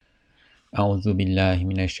أعوذ بالله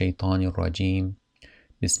من الشيطان الرجيم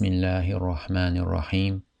بسم الله الرحمن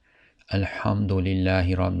الرحيم الحمد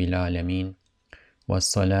لله رب العالمين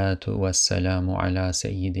والصلاة والسلام على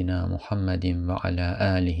سيدنا محمد وعلى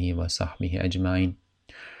آله وصحبه أجمعين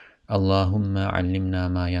اللهم علمنا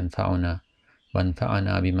ما ينفعنا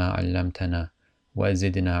وانفعنا بما علمتنا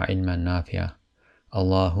وزدنا علما نافعا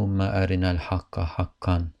اللهم أرنا الحق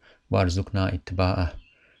حقا وارزقنا اتباعه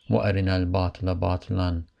وأرنا الباطل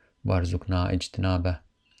باطلا وارزقنا اجتنابه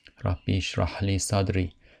ربي اشرح لي صدري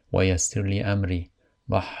ويسر لي أمري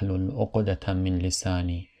واحلل عقدة من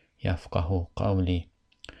لساني يفقه قولي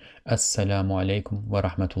Assalamu alaikum wa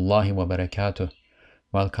rahmatullahi wa barakatuh.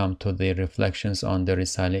 Welcome to the Reflections on the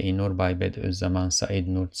Risale-i Nur by Bediüzzaman Said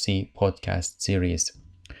Nursi podcast series.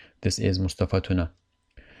 This is Mustafa Tuna.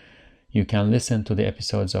 You can listen to the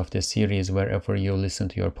episodes of this series wherever you listen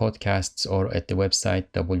to your podcasts or at the website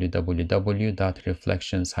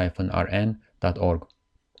www.reflections-rn.org.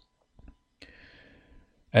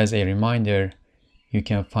 As a reminder, you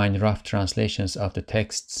can find rough translations of the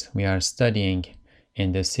texts we are studying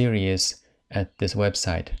in the series at this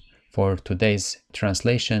website. For today's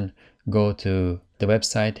translation, go to the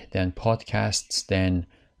website, then podcasts, then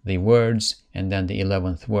the words, and then the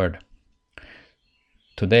 11th word.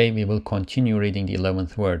 Today we will continue reading the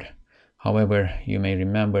 11th word. However, you may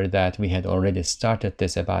remember that we had already started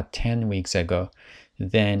this about 10 weeks ago.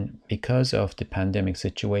 Then, because of the pandemic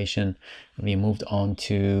situation, we moved on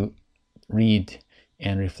to read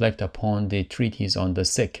and reflect upon the treatise on the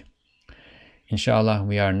sick. Inshallah,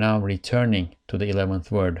 we are now returning to the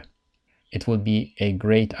 11th word. It would be a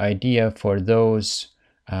great idea for those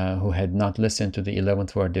who had not listened to the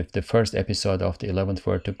 11th word, the first episode of the 11th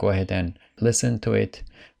word, to go ahead and listen to it.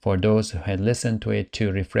 For those who had listened to it,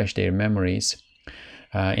 to refresh their memories.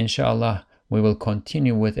 Inshallah, we will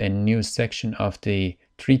continue with a new section of the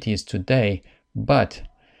treatise today, but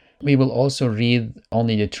we will also read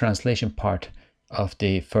only the translation part of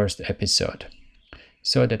the first episode,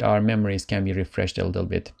 so that our memories can be refreshed a little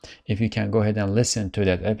bit. If you can go ahead and listen to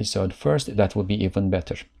that episode first, that would be even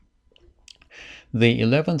better. The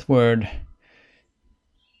 11th word,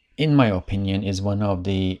 in my opinion, is one of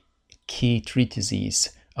the key treatises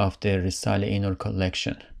of the Risale-i Nur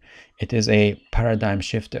collection. It is a paradigm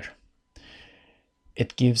shifter.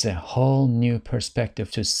 It gives a whole new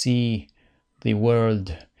perspective to see the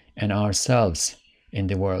world and ourselves in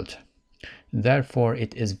the world. Therefore,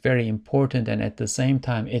 it is very important, and at the same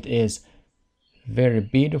time, it is very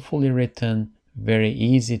beautifully written, very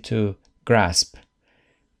easy to grasp,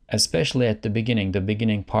 especially at the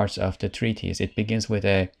beginning parts of the treatise. It begins with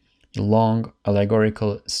a long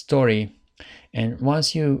allegorical story, and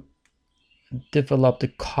once you develop the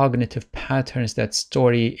cognitive patterns that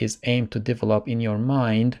story is aimed to develop in your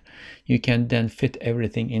mind, you can then fit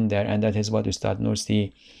everything in there, and that is what Ustad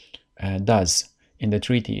Nursi does in the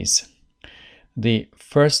treatise. The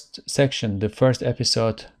first section, the first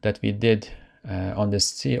episode that we did on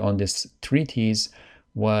this treatise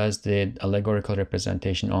was the allegorical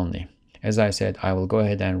representation only. As I said, I will go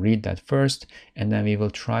ahead and read that first, and then we will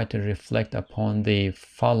try to reflect upon the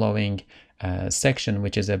following section,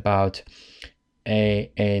 which is about a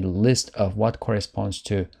list of what corresponds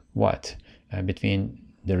to what between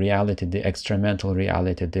the reality, the extramental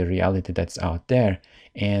reality, the reality that's out there,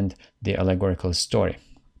 and the allegorical story.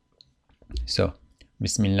 So,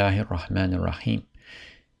 Bismillahir Rahmanir Rahim.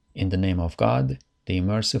 In the name of God, the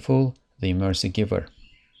Merciful, the Mercy Giver.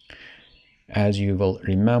 As you will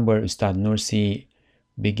remember, Ustad Nursi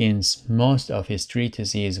begins most of his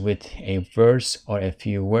treatises with a verse or a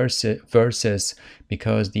few verses,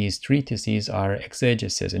 because these treatises are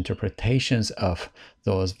exegesis, interpretations of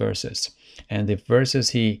those verses. And the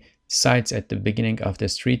verses he cites at the beginning of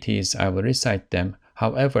this treatise, I will recite them.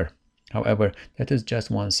 However, that is just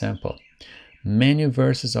one sample. Many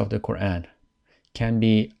verses of the Quran can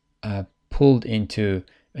be pulled into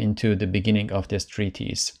the beginning of this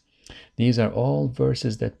treatise. These are all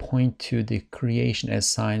verses that point to the creation as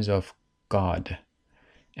signs of God,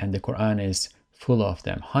 and the Quran is full of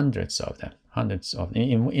them, hundreds of them.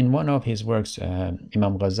 In one of his works,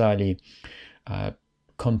 Imam Ghazali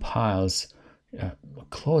compiles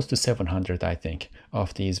close to 700, I think,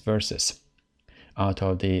 of these verses out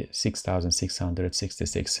of the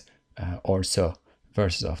 6,666 or so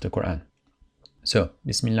verses of the Quran. So,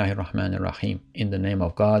 Bismillahir Rahmanir Rahim. In the name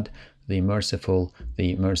of God, the Merciful,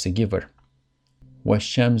 the Mercy Giver.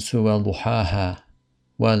 وَالشَّمْسُ وَضُحَاهَا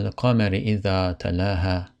وَالْقَمَرِ إِذَا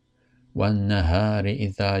تَلَاهَا وَالنَّهَارِ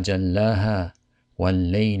إِذَا جَلَّاهَا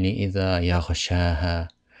وَاللَّيْلِ إِذَا يَغْشَاهَا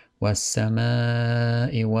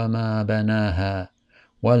وَالسَّمَاءِ وَمَا بَنَاهَا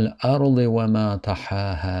وَالْأَرْضِ وَمَا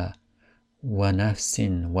طَحَاهَا وَنَفْسٍ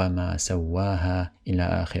وَمَا سَوَّاهَا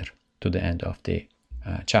إِلَى آخِر, to the end of the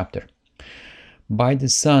chapter. By the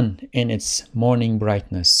sun in its morning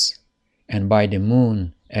brightness, and by the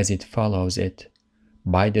moon as it follows it,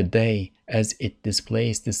 by the day as it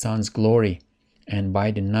displays the sun's glory, and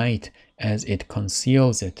by the night as it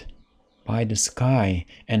conceals it, by the sky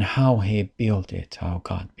and how he built it, how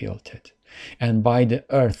God built it, and by the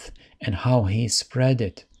earth and how he spread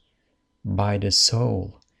it, by the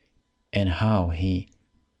soul and how he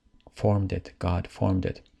formed it, God formed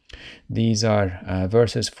it. These are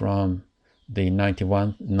verses from the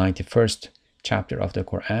 91st chapter of the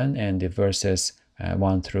Quran and the verses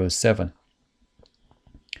 1 through 7.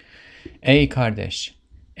 Ey kardeş,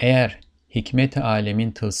 eğer hikmet-i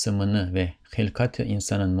alemin tılsımını ve hilkat-ı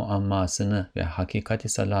insanın muammasını ve hakikati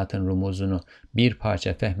salatın rumuzunu bir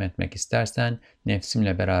parça fehmetmek istersen,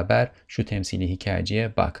 nefsimle beraber şu temsili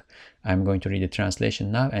hikayeciye bak. I'm going to read the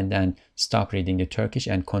translation now and then stop reading the Turkish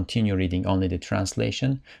and continue reading only the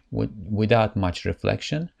translation without much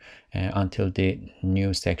reflection until the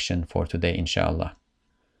new section for today, inshallah.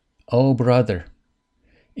 Oh brother,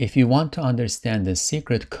 if you want to understand the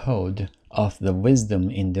secret code of the wisdom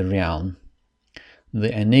in the realm,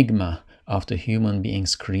 the enigma of the human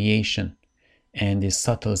being's creation, and the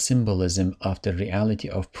subtle symbolism of the reality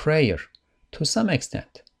of prayer, to some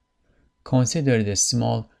extent, consider this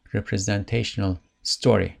small representational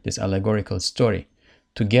story, this allegorical story,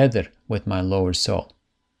 together with my lower soul.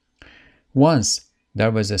 Once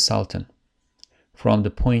there was a sultan. From the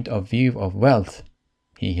point of view of wealth,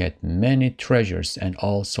 he had many treasures and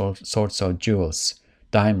all sorts of jewels,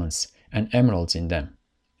 diamonds, and emeralds in them.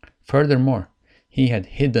 Furthermore, he had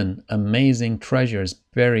hidden amazing treasures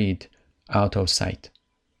buried out of sight.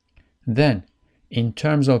 Then, in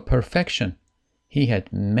terms of perfection, he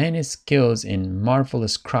had many skills in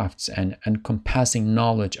marvelous crafts and encompassing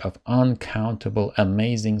knowledge of uncountable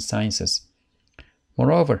amazing sciences.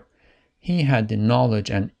 Moreover, he had the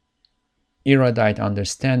knowledge and erudite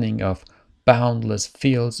understanding of boundless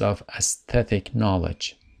fields of aesthetic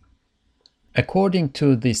knowledge. According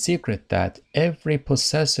to the secret that every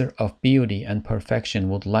possessor of beauty and perfection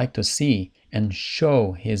would like to see and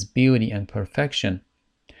show his beauty and perfection,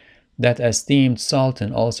 that esteemed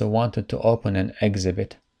sultan also wanted to open an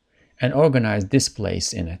exhibit and organize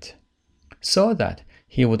displays in it, so that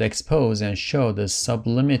he would expose and show the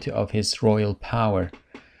sublimity of his royal power,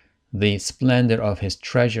 the splendor of his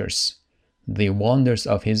treasures, the wonders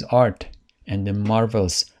of his art, and the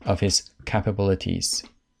marvels of his capabilities,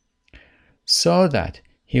 so that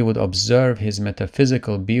he would observe his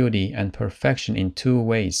metaphysical beauty and perfection in two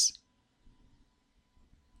ways.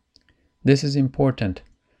 This is important.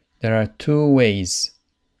 There are two ways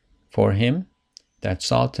for him, that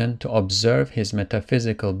sultan, to observe his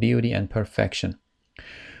metaphysical beauty and perfection.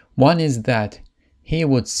 One is that he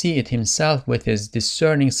would see it himself with his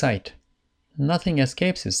discerning sight. Nothing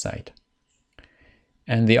escapes his sight.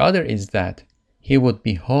 And the other is that he would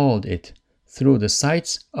behold it through the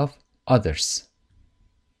sights of others.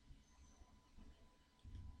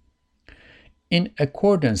 In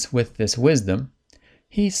accordance with this wisdom,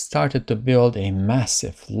 he started to build a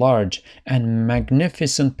massive, large, and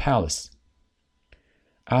magnificent palace.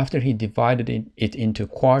 After he divided it into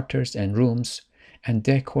quarters and rooms and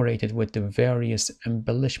decorated with the various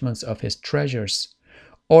embellishments of his treasures,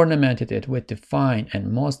 ornamented it with the fine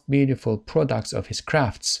and most beautiful products of his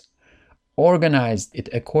crafts, organized it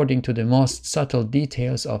according to the most subtle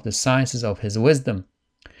details of the sciences of his wisdom,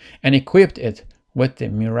 and equipped it with the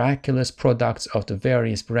miraculous products of the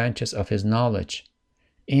various branches of his knowledge.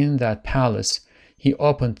 In that palace, he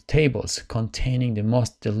opened tables containing the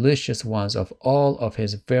most delicious ones of all of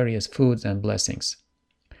his various foods and blessings.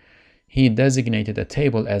 He designated a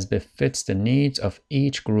table as befits the needs of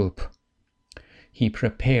each group. He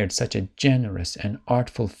prepared such a generous and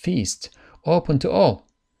artful feast, open to all,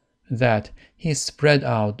 that he spread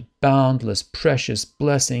out boundless precious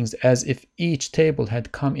blessings as if each table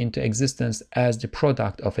had come into existence as the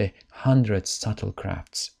product of 100 subtle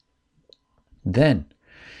crafts. Then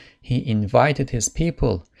he invited his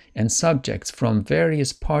people and subjects from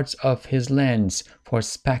various parts of his lands for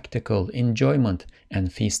spectacle, enjoyment,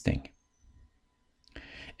 and feasting.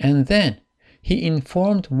 And then he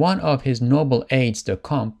informed one of his noble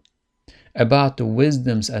aides-de-camp about the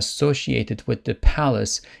wisdoms associated with the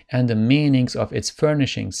palace and the meanings of its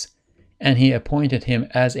furnishings, and he appointed him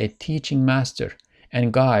as a teaching master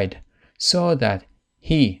and guide, so that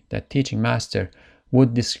he, that teaching master,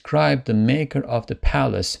 would describe the maker of the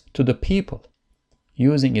palace to the people,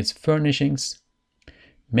 using its furnishings,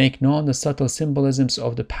 make known the subtle symbolisms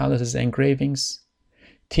of the palace's engravings,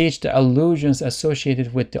 teach the allusions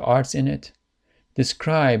associated with the arts in it,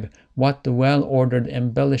 Describe what the well-ordered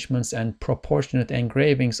embellishments and proportionate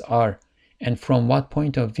engravings are, and from what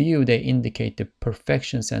point of view they indicate the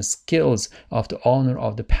perfections and skills of the owner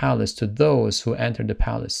of the palace to those who enter the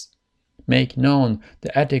palace. Make known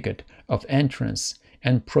the etiquette of entrance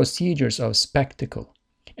and procedures of spectacle,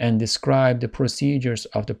 and describe the procedures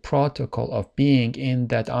of the protocol of being in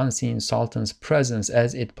that unseen sultan's presence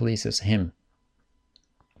as it pleases him.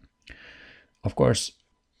 Of course,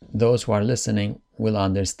 those who are listening will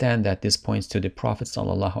understand that this points to the Prophet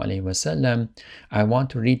ﷺ. I want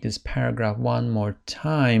to read this paragraph one more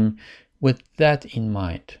time with that in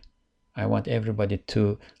mind. I want everybody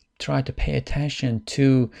to try to pay attention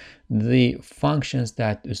to the functions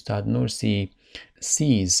that Ustad Nursi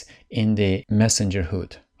sees in the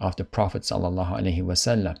messengerhood of the Prophet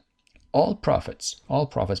ﷺ. All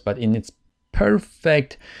prophets, but in its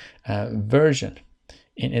perfect version,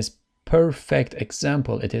 in its perfect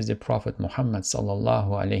example, it is the Prophet Muhammad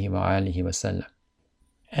ﷺ.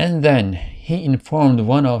 And then he informed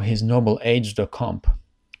one of his noble aides-de-camp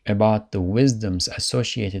about the wisdoms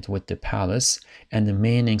associated with the palace and the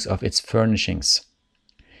meanings of its furnishings.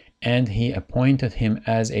 And he appointed him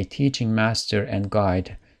as a teaching master and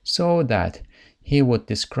guide, so that he would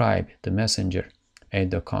describe, the messenger,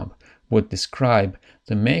 aide-de-camp, would describe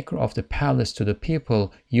the maker of the palace to the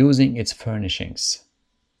people using its furnishings.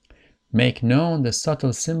 Make known the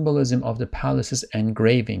subtle symbolism of the palace's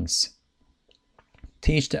engravings.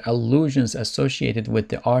 Teach the allusions associated with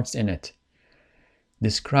the arts in it.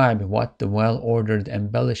 Describe what the well-ordered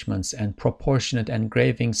embellishments and proportionate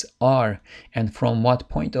engravings are, and from what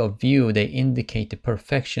point of view they indicate the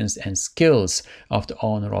perfections and skills of the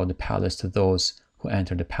owner of the palace to those who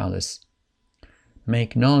enter the palace.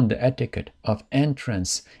 Make known the etiquette of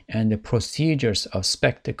entrance and the procedures of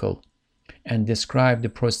spectacle, and describe the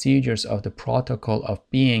procedures of the protocol of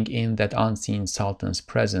being in that unseen sultan's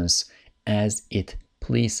presence as it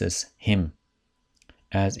pleases him,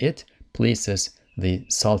 as it pleases the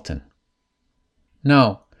sultan.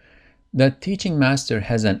 Now, the teaching master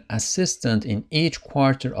has an assistant in each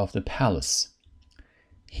quarter of the palace.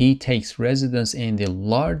 He takes residence in the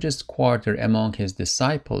largest quarter among his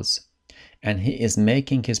disciples, and he is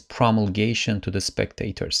making his promulgation to the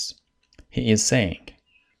spectators. He is saying,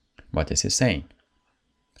 what is he saying?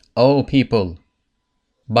 O people,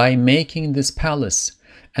 by making this palace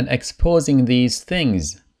and exposing these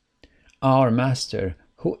things, our master,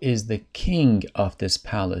 who is the king of this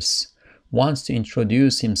palace, wants to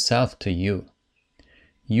introduce himself to you.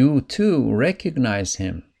 You too recognize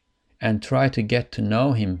him and try to get to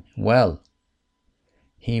know him well.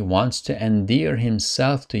 He wants to endear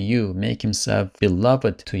himself to you, make himself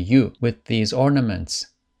beloved to you with these ornaments.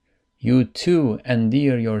 You too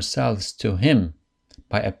endear yourselves to him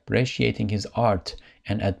by appreciating his art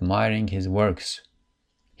and admiring his works.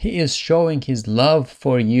 He is showing his love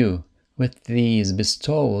for you with these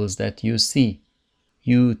bestowals that you see.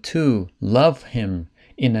 You too love him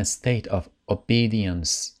in a state of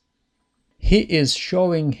obedience. He is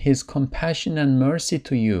showing his compassion and mercy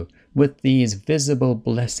to you with these visible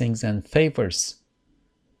blessings and favors.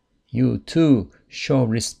 You too show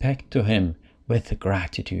respect to him with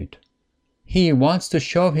gratitude. He wants to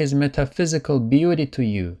show his metaphysical beauty to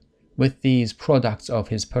you with these products of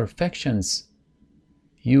his perfections.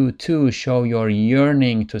 You too show your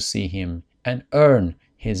yearning to see him and earn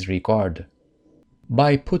his regard.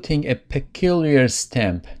 By putting a peculiar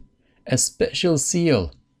stamp, a special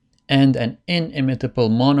seal, and an inimitable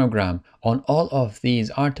monogram on all of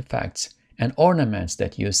these artifacts and ornaments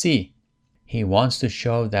that you see, he wants to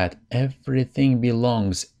show that everything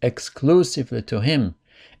belongs exclusively to him,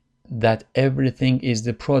 that everything is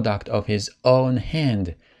the product of his own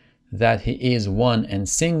hand, that he is one and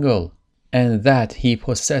single, and that he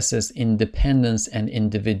possesses independence and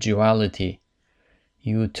individuality.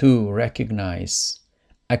 You too recognize,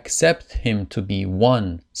 accept him to be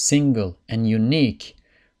one, single, and unique,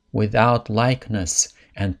 without likeness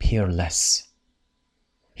and peerless.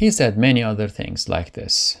 He said many other things like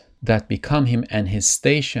this that become him and his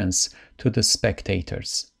stations to the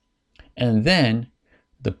spectators. And then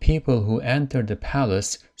the people who entered the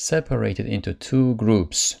palace separated into two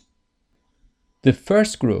groups. The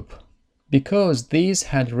first group, because these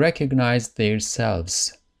had recognized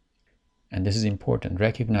themselves, and this is important,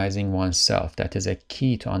 recognizing oneself, that is a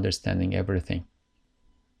key to understanding everything,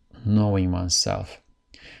 knowing oneself.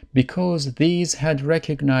 Because these had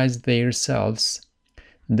recognized themselves,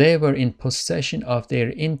 they were in possession of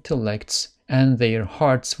their intellects and their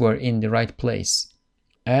hearts were in the right place.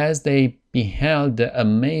 As they beheld the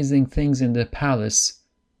amazing things in the palace,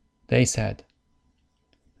 they said,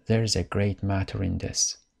 "There is a great matter in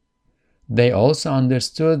this. They also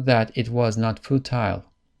understood that it was not futile.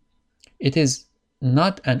 It is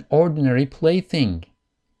not an ordinary plaything.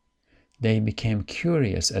 They became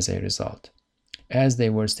curious as a result, as they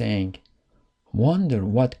were saying, "Wonder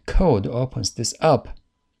what code opens this up.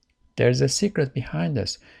 There's a secret behind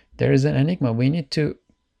us. There is an enigma. We need to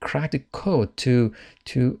crack the code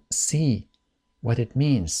to see what it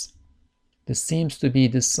means. This seems to be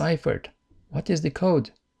deciphered. What is the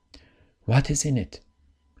code? What is in it?"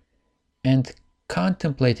 And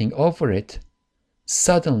contemplating over it,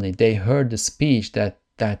 suddenly they heard the speech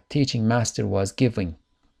that teaching master was giving.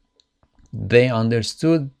 They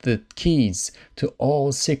understood the keys to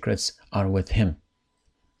all secrets are with him.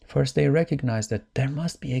 First, they recognized that there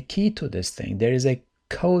must be a key to this thing. There is a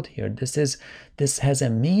code here. This has a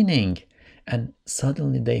meaning. And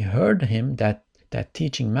suddenly they heard him, that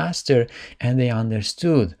teaching master, and they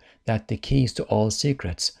understood that the keys to all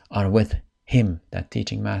secrets are with him, that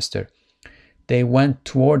teaching master. They went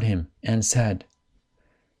toward him and said,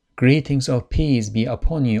 "Greetings of peace be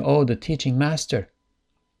upon you, O the teaching master.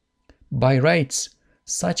 By rights,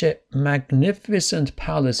 such a magnificent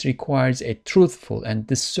palace requires a truthful and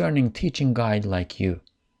discerning teaching guide like you.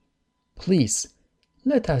 Please,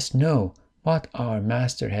 let us know what our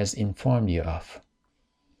master has informed you of."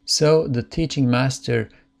 So the teaching master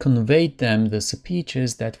conveyed them the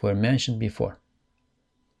speeches that were mentioned before.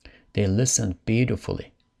 They listened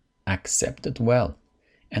beautifully, accepted well,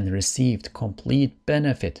 and received complete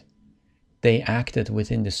benefit. They acted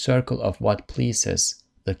within the circle of what pleases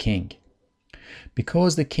the king.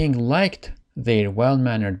 Because the king liked their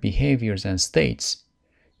well-mannered behaviors and states,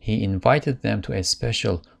 he invited them to a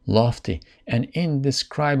special, lofty, and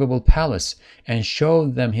indescribable palace and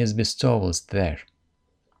showed them his bestowals there.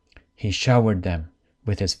 He showered them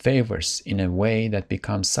with his favors in a way that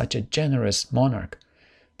becomes such a generous monarch,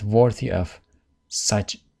 worthy of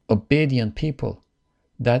such obedient people,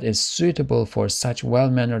 that is suitable for such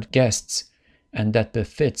well-mannered guests, and that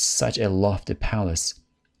befits such a lofty palace.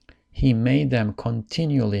 He made them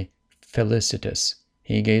continually felicitous.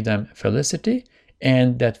 He gave them felicity,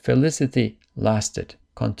 and that felicity lasted,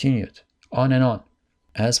 continued, on and on.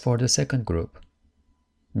 As for the second group,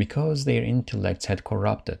 because their intellects had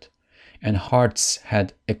corrupted and hearts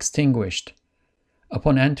had extinguished,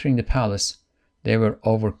 upon entering the palace, they were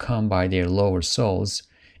overcome by their lower souls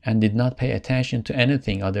and did not pay attention to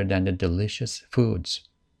anything other than the delicious foods.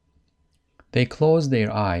 They closed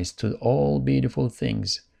their eyes to all beautiful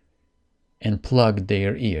things and plugged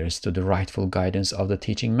their ears to the rightful guidance of the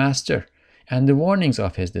teaching master and the warnings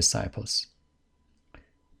of his disciples.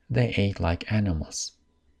 They ate like animals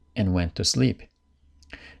and went to sleep.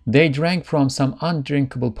 They drank from some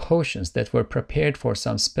undrinkable potions that were prepared for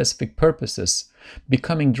some specific purposes.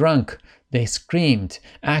 Becoming drunk, they screamed,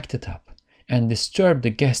 acted up, and disturbed the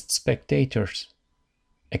guest spectators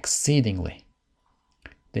exceedingly.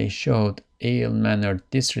 They showed ill-mannered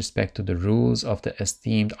disrespect to the rules of the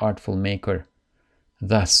esteemed artful maker.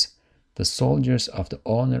 Thus, the soldiers of the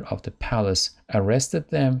owner of the palace arrested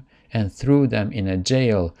them and threw them in a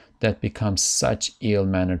jail that becomes such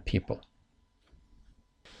ill-mannered people.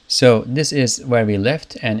 So this is where we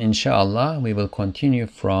left, and inshallah we will continue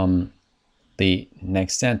from the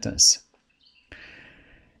next sentence.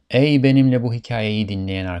 Ey benimle bu hikayeyi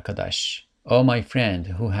dinleyen arkadaş. Oh my friend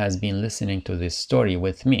who has been listening to this story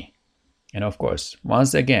with me. And of course,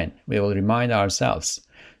 once again, we will remind ourselves,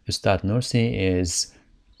 Ustad Nursi is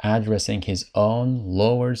addressing his own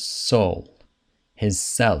lower soul, his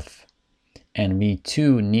self. And we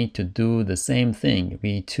too need to do the same thing.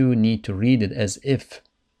 We too need to read it as if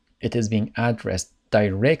it is being addressed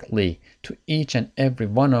directly to each and every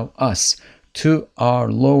one of us, to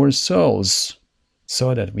our lower souls,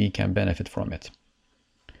 so that we can benefit from it.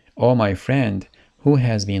 Oh my friend who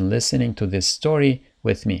has been listening to this story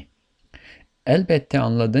with me. Elbette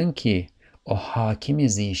anladın ki o hakimi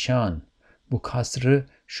zişan bu kasrı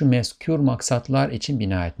şu mezkür maksatlar için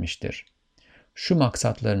bina etmiştir. Şu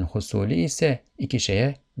maksatların husulü ise iki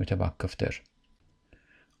şeye mütevakkıftır.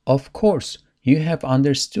 Of course, you have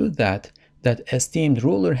understood that esteemed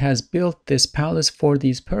ruler has built this palace for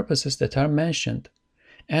these purposes that are mentioned,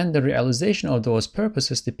 and the realization of those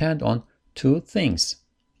purposes depend on two things.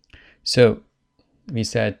 So, we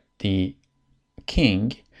said the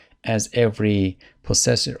king, as every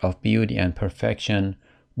possessor of beauty and perfection,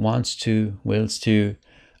 wills to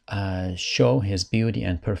show his beauty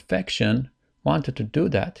and perfection, wanted to do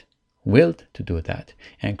that, willed to do that,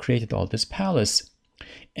 and created all this palace.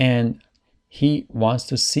 And he wants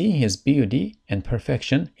to see his beauty and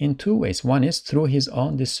perfection in two ways. One is through his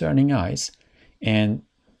own discerning eyes, and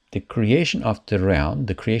the creation of the realm,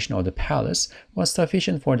 the creation of the palace, was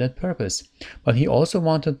sufficient for that purpose. But he also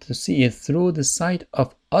wanted to see it through the sight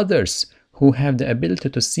of others who have the ability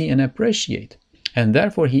to see and appreciate. And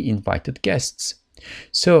therefore he invited guests.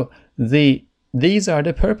 So these are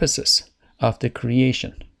the purposes of the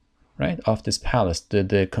creation, right, of this palace,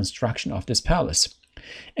 the construction of this palace.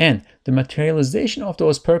 And the materialization of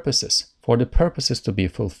those purposes, for the purposes to be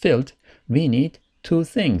fulfilled, we need two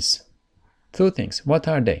things. Two things. What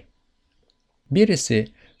are they? Birisi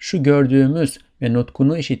şu gördüğümüz ve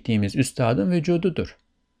nutkunu işittiğimiz üstadın vücududur.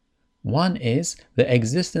 One is the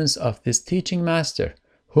existence of this teaching master,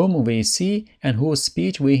 whom we see and whose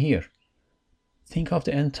speech we hear. Think of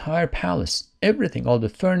the entire palace, everything, all the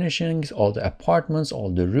furnishings, all the apartments,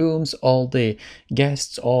 all the rooms, all the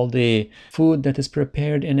guests, all the food that is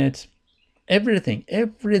prepared in it, everything.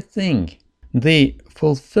 The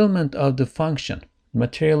fulfillment of the function,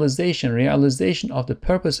 materialization, realization of the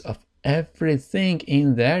purpose of everything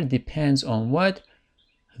in there depends on what?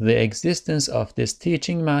 The existence of this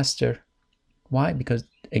teaching master. Why? Because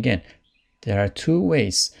again, there are two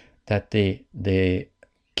ways that the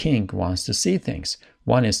king wants to see things.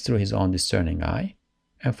 One is through his own discerning eye,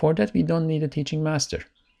 and for that we don't need a teaching master.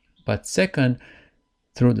 But second,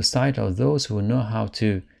 through the sight of those who know how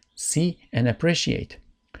to see and appreciate.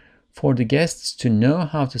 For the guests to know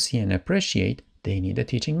how to see and appreciate, they need a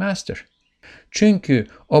teaching master. Çünkü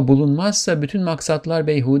o bulunmazsa bütün maksatlar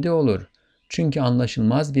beyhude olur. Çünkü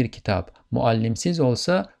anlaşılmaz bir kitap muallimsiz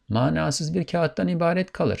olsa manasız bir kağıttan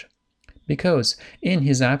ibaret kalır. Because in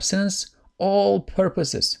his absence, all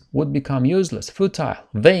purposes would become useless, futile,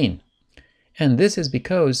 vain. And this is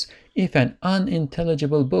because if an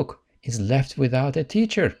unintelligible book is left without a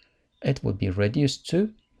teacher, it would be reduced to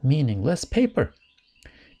meaningless paper.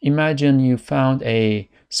 Imagine you found a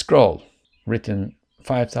scroll written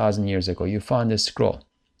 5,000 years ago. You found a scroll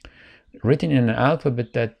written in an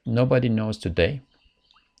alphabet that nobody knows today,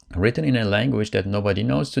 written in a language that nobody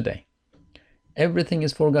knows today. Everything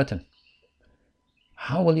is forgotten.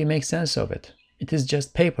 How will you make sense of it? It is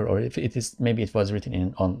just paper, or if it is, maybe it was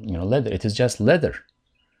written on leather. It is just leather.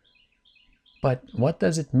 But what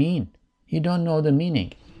does it mean? You don't know the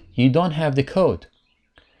meaning. You don't have the code.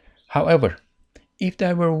 However, if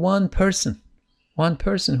there were one person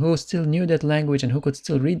who still knew that language and who could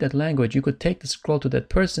still read that language, you could take the scroll to that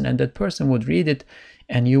person and that person would read it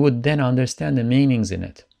and you would then understand the meanings in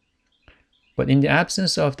it. But in the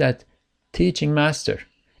absence of that teaching master,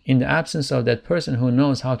 in the absence of that person who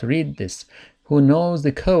knows how to read this, who knows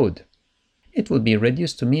the code, it would be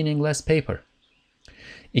reduced to meaningless paper.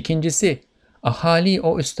 İkincisi, ahali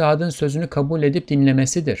o üstadın sözünü kabul edip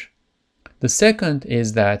dinlemesidir. The second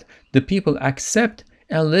is that the people accept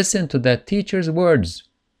and listen to that teacher's words.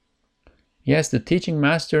 Yes, the teaching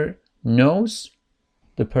master knows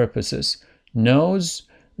the purposes, knows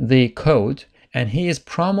the code, and he is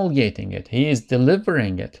promulgating it, he is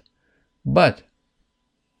delivering it. But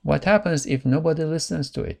what happens if nobody listens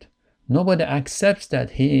to it? Nobody accepts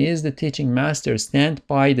that he is the teaching master, stand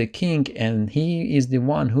by the king, and he is the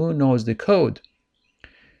one who knows the code.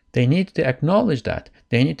 They need to acknowledge that.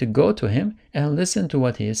 They need to go to him and listen to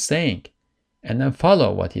what he is saying, and then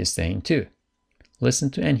follow what he is saying too. Listen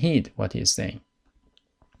to and heed what he is saying.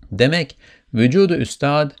 Demek vücudu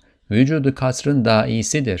üstad, vücudu kasrın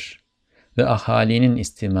daisidir ve ahalinin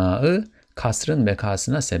istimaı kasrın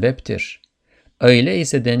bekasına sebeptir. Öyle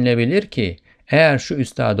ise denilebilir ki eğer şu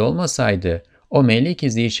üstad olmasaydı o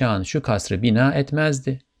melik-i zişan şu kasrı bina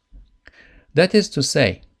etmezdi. That is to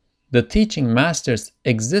say, the teaching master's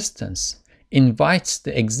existence invites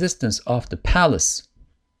the existence of the palace.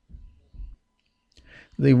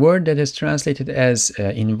 The word that is translated as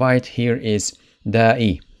invite here is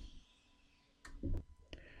da'i.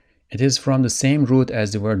 It is from the same root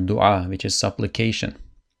as the word dua, which is supplication,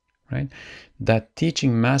 right? That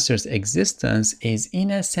teaching master's existence is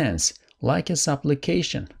in a sense like a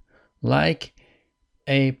supplication, like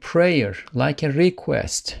a prayer, like a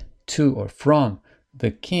request to or from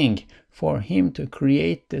the king for him to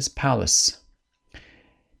create this palace.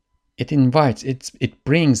 It invites, it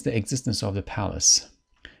brings the existence of the palace.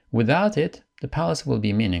 Without it, the palace will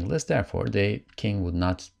be meaningless. Therefore, the king would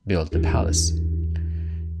not build the palace.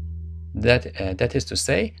 That is to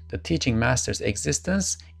say, the teaching master's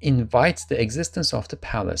existence invites the existence of the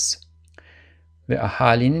palace. Ve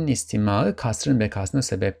ahalinin istimağı kasrın bekasına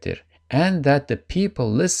sebeptir. And that the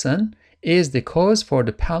people listen is the cause for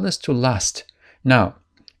the palace to last. Now,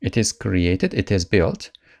 it is created, it is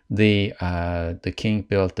built. The king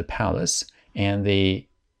built the palace, and the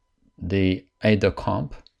aide de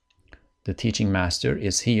camp, the teaching master,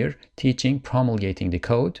 is here teaching, promulgating the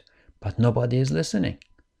code, but nobody is listening.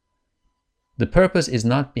 the purpose is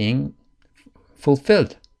not being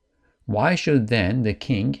fulfilled. Why should then the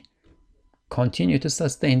king continue to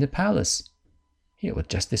sustain the palace? He would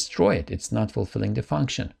just destroy it. It's not fulfilling the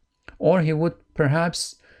function. Or he would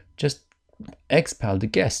perhaps just expel the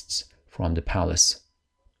guests from the palace.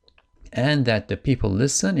 And that the people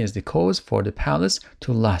listen is the cause for the palace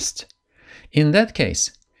to last. In that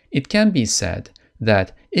case, it can be said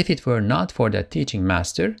that if it were not for that teaching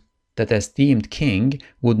master, that esteemed king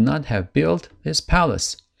would not have built this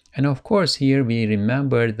palace. And of course, here we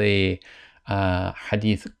remember the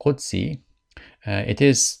Hadith Qudsi. It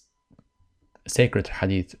is sacred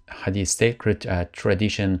hadith sacred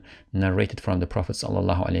tradition narrated from the Prophet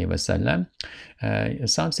ﷺ.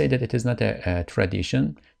 Some say that it is not a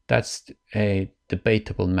tradition. That's a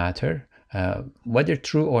debatable matter. Whether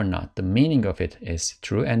true or not, the meaning of it is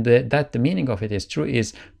true, and that the meaning of it is true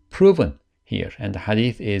is proven here. And the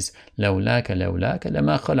hadith is لَوْلَاكَ لَوْلَاكَ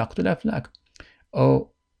لَمَا خَلَقْتُ الْأَفْلَاكَ. Oh,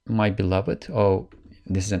 my beloved, oh,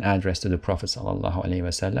 this is an address to the Prophet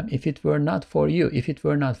ﷺ. If it were not for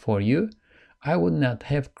you, I would not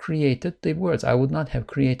have created the worlds. I would not have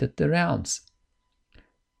created the realms.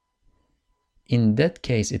 In that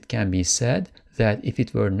case, it can be said that if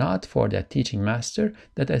it were not for that teaching master,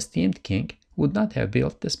 that esteemed king would not have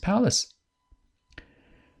built this palace.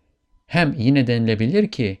 Hem yine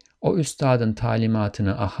denilebilir ki o üstadın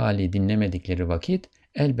talimatını ahali dinlemedikleri vakit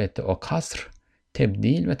elbette o kasr,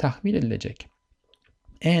 tebdil ve tahvil edilecek.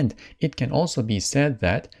 And it can also be said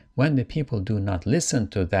that when the people do not listen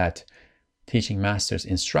to that teaching master's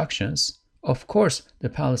instructions, of course the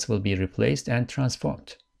palace will be replaced and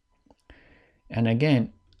transformed. And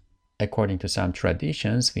again, according to some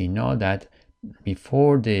traditions, we know that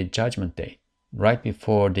before the judgment day, right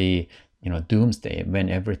before the doomsday, when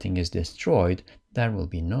everything is destroyed, there will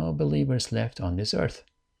be no believers left on this earth.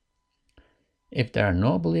 If there are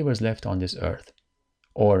no believers left on this earth,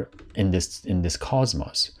 or in this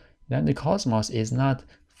cosmos, then the cosmos is not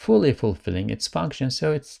fully fulfilling its function,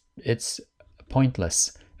 so it's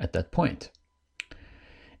pointless at that point.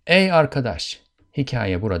 Ey arkadaş,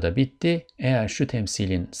 hikaye burada bitti. Eğer şu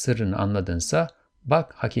temsilin sırrını anladınsa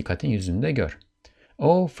bak hakikatin yüzünde gör.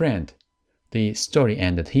 Oh friend, the story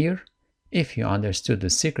ended here. If you understood the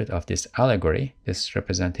secret of this allegory, this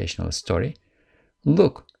representational story,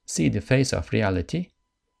 look, see the face of reality.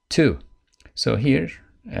 2. So here,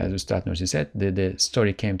 as Ustad Nursi said, the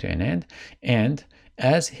story came to an end, and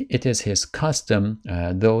as it is his custom,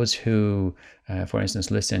 those who, for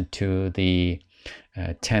instance, listen to the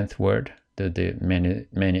 10th word, the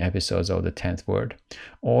many episodes of the 10th word,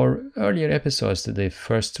 or earlier episodes to the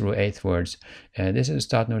 1st through 8th words, this is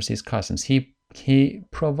Ustad Nursi's customs. He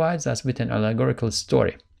provides us with an allegorical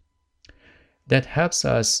story that helps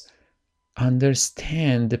us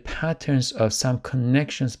understand the patterns of some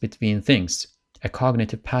connections between things, a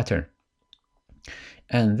cognitive pattern.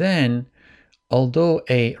 And then, although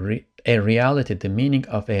a reality, the meaning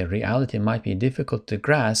of a reality might be difficult to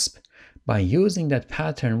grasp, by using that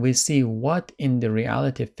pattern, we see what in the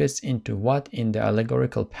reality fits into what in the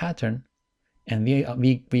allegorical pattern, and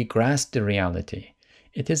we grasp the reality.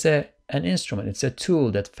 It is an instrument, it's a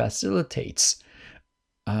tool that facilitates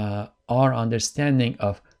our understanding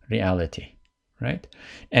of reality, right?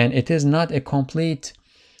 And it is not a complete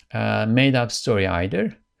made-up story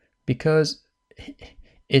either, because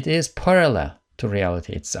it is parallel to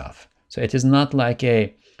reality itself. So it is not like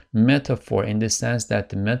a metaphor in the sense that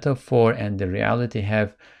the metaphor and the reality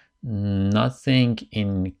have nothing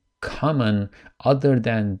in common other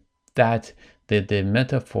than that the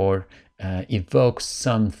metaphor evokes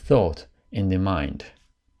some thought in the mind.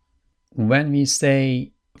 When we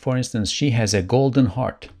say, for instance, she has a golden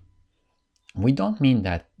heart, we don't mean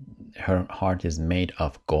that her heart is made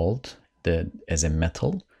of gold as a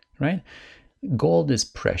metal, right? Gold is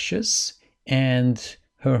precious and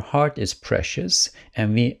her heart is precious,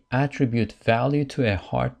 and we attribute value to a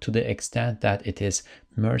heart to the extent that it is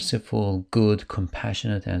merciful, good,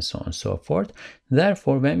 compassionate, and so on and so forth.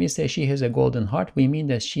 Therefore, when we say she has a golden heart, we mean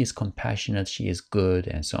that she is compassionate, she is good,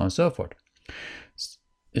 and so on and so forth.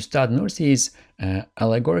 Ustad Nursi's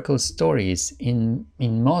allegorical stories in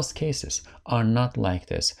most cases are not like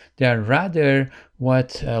this. They are rather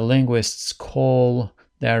what linguists call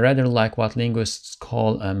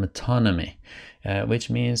metonymy. Which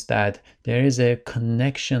means that there is a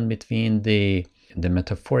connection between the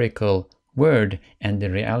metaphorical word and the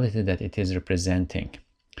reality that it is representing.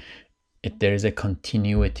 There is a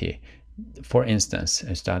continuity. For instance,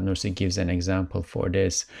 Ustad Nursi gives an example for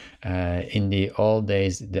this. In the old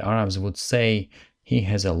days, the Arabs would say he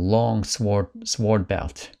has a long sword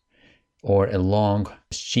belt or a long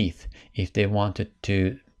sheath if they wanted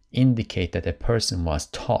to indicate that a person was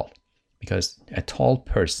tall, because a tall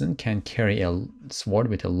person can carry a sword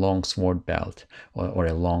with a long sword belt or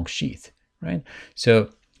a long sheath, right? So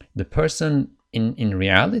the person in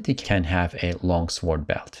reality can have a long sword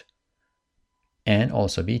belt and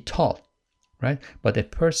also be tall, right? But a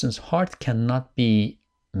person's heart cannot be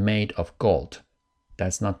made of gold.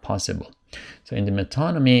 That's not possible. So in the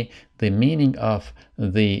metonymy, the meaning of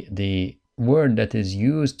the word that is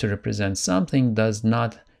used to represent something does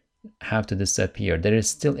not have to disappear. There is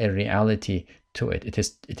still a reality to it.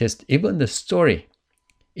 It is even the story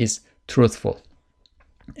is truthful.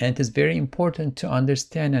 And it is very important to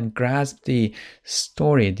understand and grasp the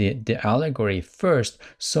story, the allegory first,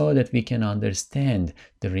 so that we can understand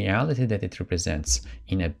the reality that it represents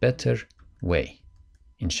in a better way,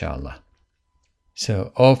 inshallah.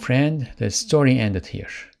 So, oh friend, the story ended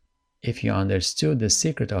here. If you understood the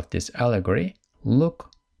secret of this allegory,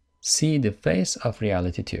 look, see the face of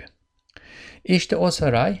reality too. İşte o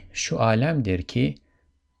saray şu alemdir ki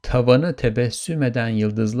tavanı tebessüm eden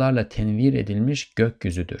yıldızlarla tenvir edilmiş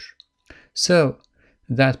gökyüzüdür. So,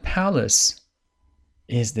 that palace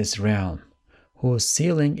is this realm, whose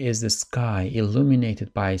ceiling is the sky illuminated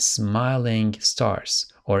by smiling stars,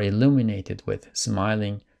 or illuminated with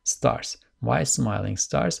smiling stars. Why smiling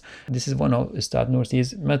stars? This is one of Ustad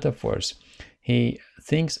Nursi's metaphors. He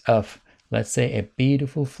thinks of, let's say, a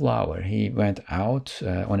beautiful flower. He went out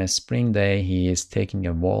on a spring day. He is taking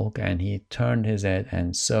a walk and he turned his head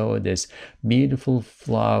and saw this beautiful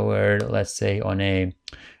flower, let's say, on a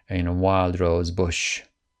wild rose bush.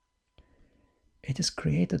 It is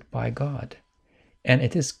created by God, and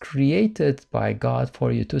it is created by God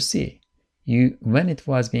for you to see. When it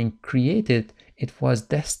was being created, it was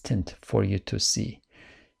destined for you to see.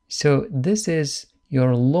 So this is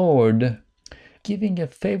your Lord giving a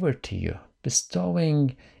favor to you,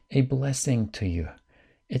 bestowing a blessing to you.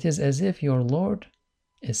 It is as if your Lord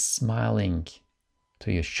is smiling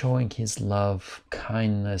to you, showing his love,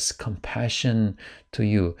 kindness, compassion to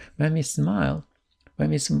you. When we smile,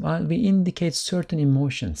 we indicate certain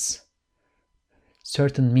emotions,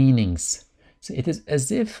 certain meanings. So it is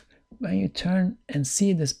as if when you turn and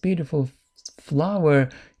see this beautiful flower,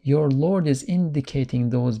 your Lord is indicating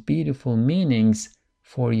those beautiful meanings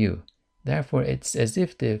for you. Therefore, it's as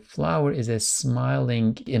if the flower is a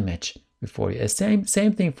smiling image before you. Same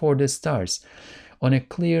thing for the stars. On a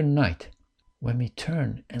clear night, when we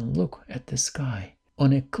turn and look at the sky,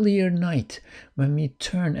 on a clear night, when we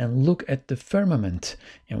turn and look at the firmament,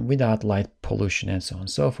 and without light pollution and so on and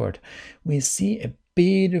so forth, we see a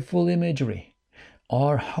beautiful imagery.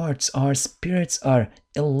 Our hearts, our spirits are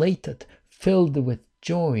elated, filled with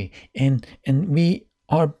joy, and we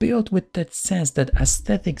are built with that sense, that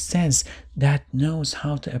aesthetic sense that knows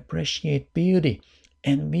how to appreciate beauty,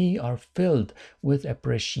 and we are filled with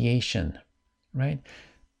appreciation, right?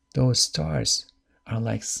 Those stars are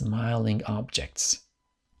like smiling objects,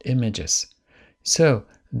 images. So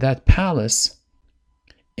that palace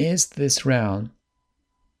is this realm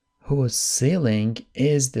whose ceiling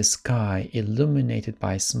is the sky illuminated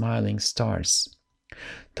by smiling stars.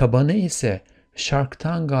 Tabanı ise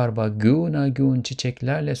şarktan garba gün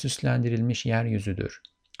çiçeklerle süslendirilmiş yeryüzüdür.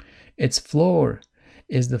 Its floor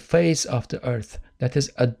is the face of the earth that is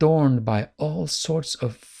adorned by all sorts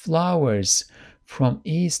of flowers from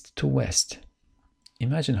east to west.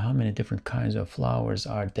 Imagine how many different kinds of flowers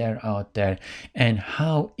are there out there, and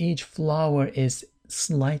how each flower is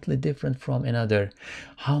slightly different from another.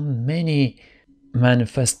 How many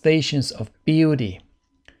manifestations of beauty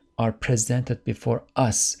are presented before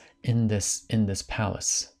us in this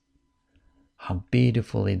palace. How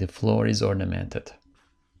beautifully the floor is ornamented.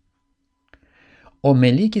 O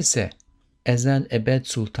melik ise ezel ebed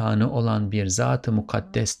sultanı olan bir zat-ı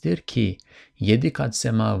mukaddestir ki 7 kat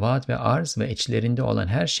semavat ve arz ve içlerinde olan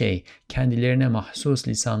her şey kendilerine mahsus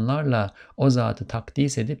lisanlarla o zatı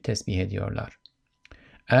takdis edip tesbih ediyorlar.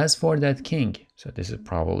 As for that king, so this is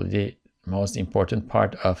probably the most important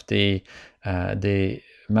part of the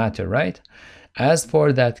matter, right? As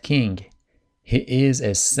for that king, he is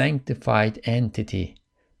a sanctified entity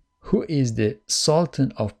who is the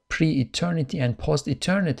sultan of pre-eternity and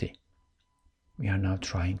post-eternity. We are now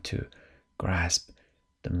trying to grasp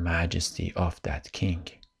the majesty of that king,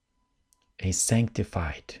 a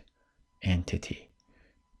sanctified entity.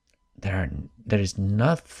 There is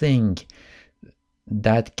nothing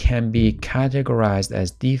that can be categorized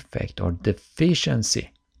as defect or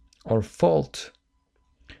deficiency or fault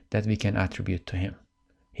that we can attribute to him.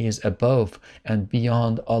 He is above and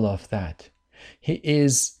beyond all of that. He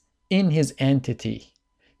is in his entity.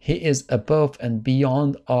 He is above and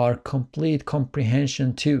beyond our complete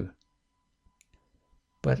comprehension too.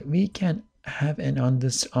 but we can have an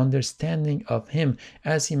understanding of him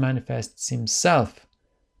as he manifests himself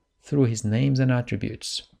through his names and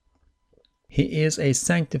attributes. He is a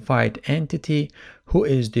sanctified entity who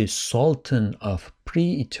is the Sultan of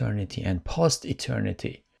pre-eternity and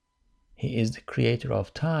post-eternity. He is the creator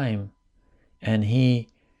of time, and he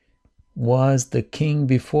was the king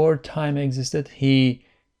before time existed. He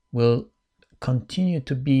will continue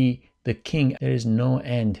to be the king. There is no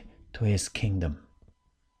end to his kingdom.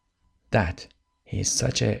 That he is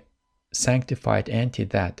such a sanctified entity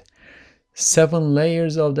that 7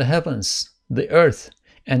 layers of the heavens, the earth,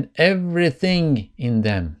 and everything in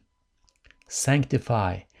them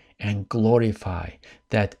sanctify and glorify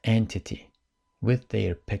that entity with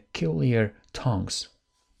their peculiar tongues.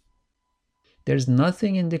 There's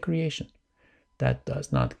nothing in the creation that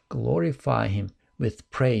does not glorify him with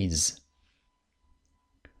praise.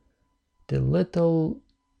 The little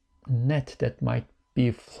net that might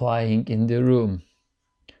be flying in the room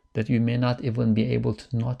that you may not even be able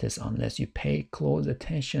to notice unless you pay close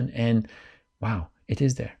attention, and wow, it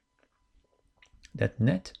is there. That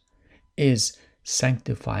net is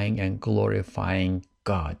sanctifying and glorifying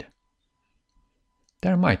God.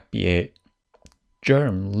 There might be a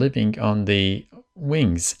germ living on the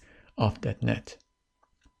wings of that net.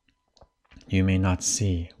 You may not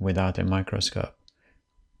see without a microscope.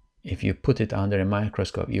 If you put it under a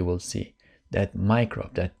microscope, you will see that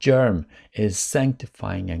microbe, that germ, is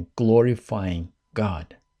sanctifying and glorifying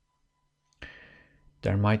God.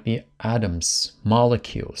 There might be atoms,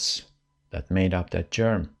 molecules that made up that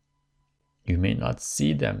germ. You may not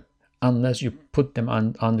see them unless you put them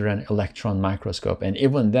under an electron microscope, and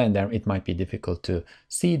even then it might be difficult to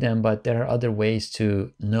see them, but there are other ways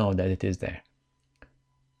to know that it is there.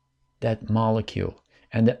 That molecule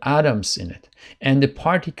and the atoms in it, and the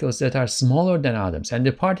particles that are smaller than atoms, and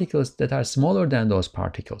the particles that are smaller than those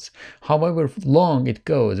particles. However long it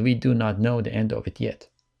goes, we do not know the end of it yet.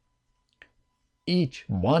 Each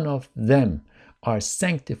one of them are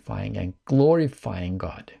sanctifying and glorifying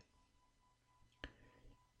God.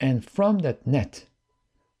 And from that net,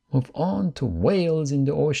 move on to whales in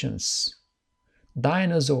the oceans,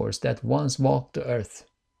 dinosaurs that once walked the earth,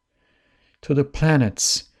 to the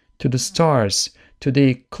planets, to the stars, to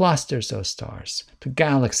the clusters of stars, to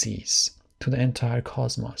galaxies, to the entire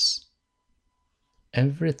cosmos.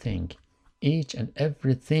 Everything, each and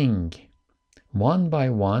everything, one by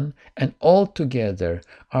one and all together,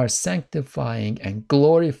 are sanctifying and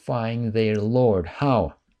glorifying their Lord.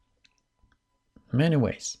 How? Many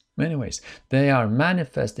ways, many ways. They are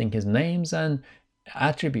manifesting his names and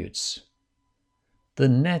attributes. The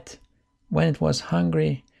net, when it was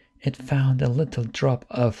hungry, it found a little drop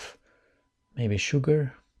of maybe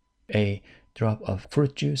sugar, a drop of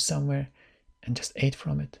fruit juice somewhere, and just ate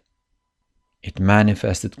from it. It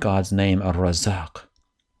manifested God's name, Ar-Razaq,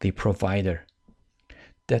 the provider.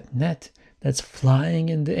 That net that's flying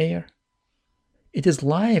in the air, it is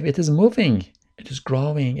live, it is moving, it is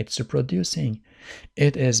growing, it's reproducing.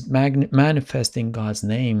 It is manifesting God's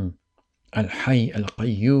name, Al-Hayy,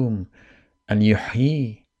 Al-Qayyum,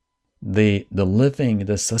 Al-Yuhyi, the living,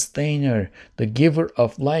 the sustainer, the giver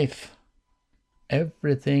of life.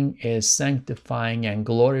 Everything is sanctifying and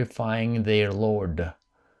glorifying their Lord.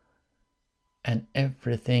 And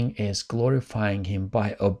everything is glorifying him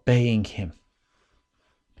by obeying him,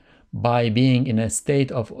 by being in a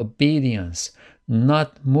state of obedience,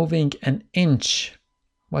 not moving an inch.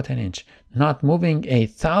 What an inch? Not moving a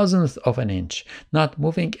thousandth of an inch, not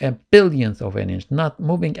moving a billionth of an inch, not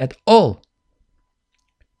moving at all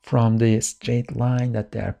from the straight line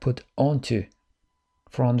that they are put onto,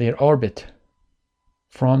 from their orbit,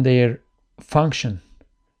 from their function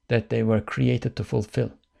that they were created to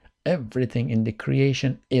fulfill. Everything in the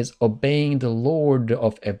creation is obeying the Lord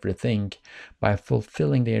of everything by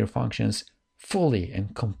fulfilling their functions fully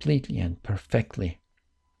and completely and perfectly.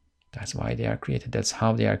 That's why they are created. That's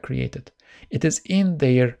how they are created. It is in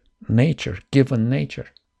their nature, given nature.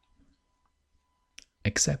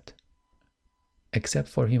 Except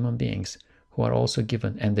for human beings who are also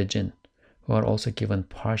given, and the jinn, who are also given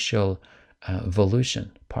partial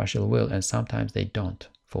volition, partial will, and sometimes they don't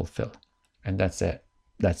fulfill. And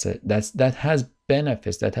that has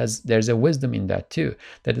benefits. There's a wisdom in that too.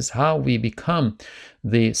 That is how we become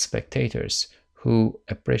the spectators who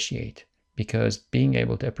appreciate, because being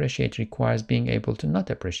able to appreciate requires being able to not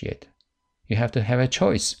appreciate. You have to have a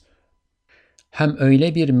choice. Hem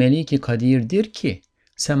öyle bir meliki kadirdir ki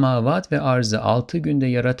semavat ve arzı 6 günde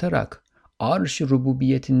yaratarak arş-ı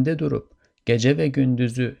rububiyetinde durup gece ve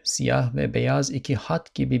gündüzü siyah ve beyaz 2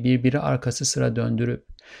 hat gibi birbiri arkası sıra döndürüp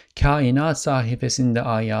kainat sahifesinde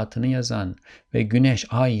ayatını yazan ve güneş,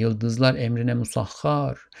 ay, yıldızlar emrine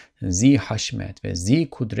musahhar, zi haşmet ve zi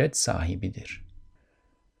kudret sahibidir.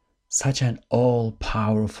 Such an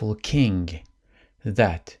all-powerful king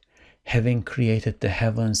that, having created the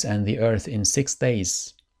heavens and the earth in 6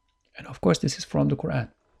 days, and of course this is from the Quran.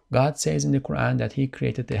 God says in the Quran that He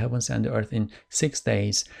created the heavens and the earth in 6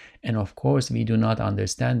 days. And of course, we do not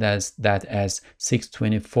understand that as 6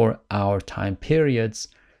 24-hour time periods,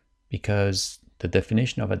 because the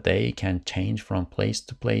definition of a day can change from place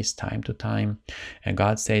to place, time to time. And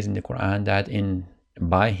God says in the Quran that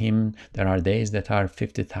by Him there are days that are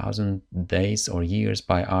 50,000 days or years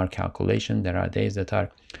by our calculation. There are days that are...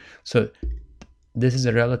 So this is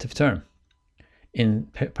a relative term.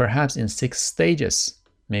 Perhaps in 6 stages,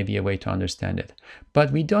 maybe a way to understand it.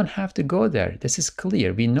 But we don't have to go there. This is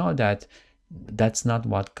clear. We know that that's not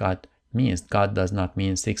what God means. God does not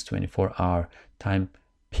mean 6 24-hour time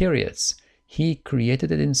periods. He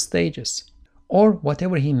created it in stages, or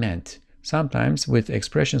whatever He meant. Sometimes with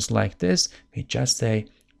expressions like this, we just say,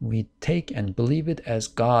 we take and believe it as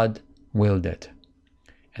God willed it.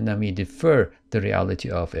 And then we defer the reality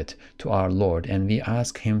of it to our Lord, and we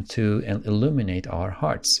ask Him to illuminate our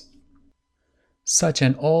hearts. Such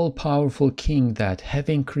an all-powerful king that,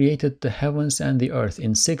 having created the heavens and the earth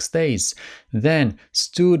in 6 days, then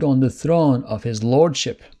stood on the throne of His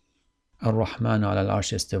lordship. Ar-Rahman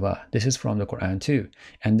al-Arsh istawa. This is from the Quran too.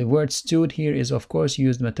 And the word stood here is of course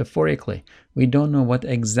used metaphorically. We don't know what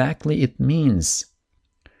exactly it means.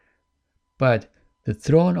 But the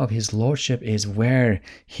throne of His lordship is where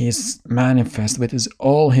He is manifest with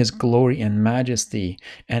all His glory and majesty.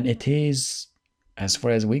 And it is, as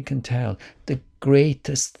far as we can tell, the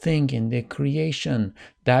greatest thing in the creation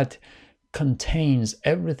that contains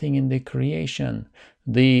everything in the creation.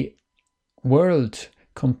 The world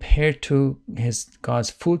compared to God's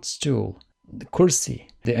footstool, the kursi,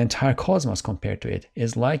 the entire cosmos compared to it,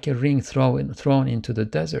 is like a ring thrown into the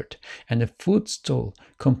desert. And the footstool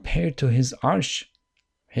compared to His arsh,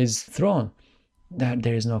 His throne, that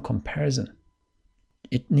there is no comparison.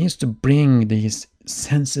 It needs to bring these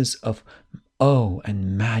senses of awe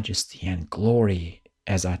and majesty and glory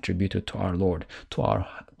as attributed to our Lord, to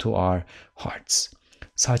our hearts.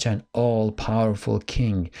 Such an all-powerful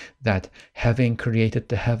king that, having created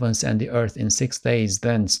the heavens and the earth in 6 days,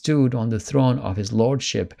 then stood on the throne of His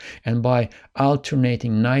lordship, and by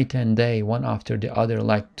alternating night and day, one after the other,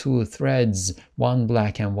 like 2 threads, one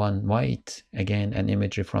black and one white, again an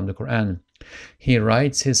imagery from the Quran, He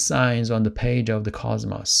writes His signs on the page of the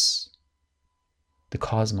cosmos. The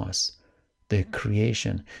cosmos, the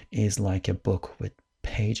creation, is like a book with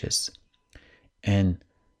pages, and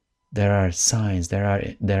there are signs,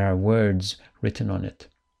 there are words written on it.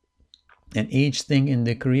 And each thing in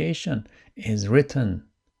the creation is written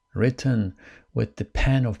with the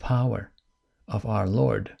pen of power of our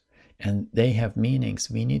Lord. And they have meanings.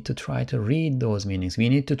 We need to try to read those meanings. We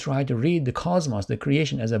need to try to read the cosmos, the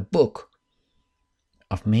creation, as a book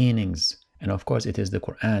of meanings. And of course, it is the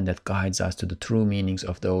Quran that guides us to the true meanings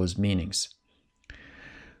of those meanings.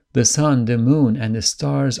 The sun, the moon, and the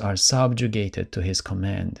stars are subjugated to His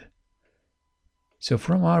command. So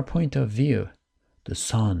from our point of view, the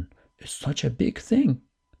sun is such a big thing.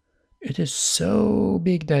 It is so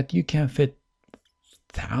big that you can fit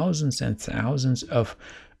thousands and thousands of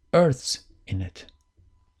earths in it.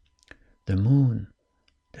 The moon,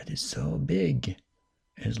 that is so big,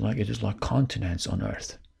 it is like continents on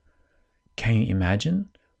earth. Can you imagine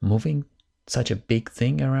moving such a big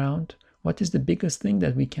thing around? What is the biggest thing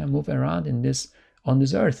that we can move around on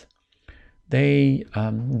this earth? They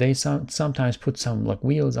sometimes put some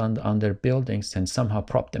wheels on their buildings and somehow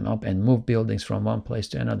prop them up and move buildings from one place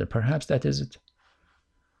to another. Perhaps that is it.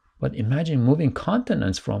 But imagine moving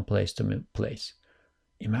continents from place to place.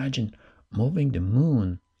 Imagine moving the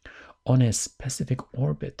moon on a specific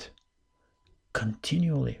orbit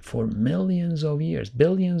continually for millions of years,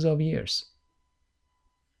 billions of years,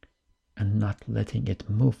 and not letting it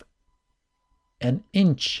move an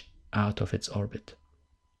inch out of its orbit.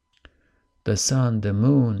 The sun, the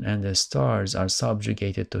moon, and the stars are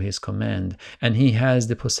subjugated to His command, and He has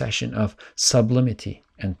the possession of sublimity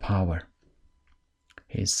and power.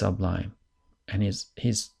 He is sublime, and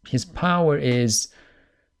his power is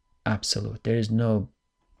absolute. There is no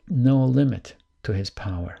limit to His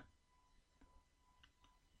power.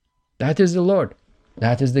 That is the Lord.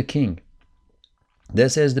 That is the King.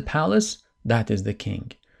 This is the palace. That is the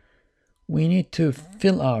King. We need to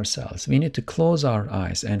fill ourselves. We need to close our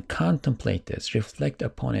eyes and contemplate this, reflect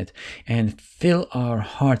upon it, and fill our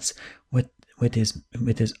hearts with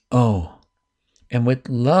his awe and with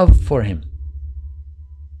love for Him.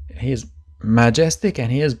 He is majestic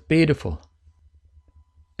and he is beautiful.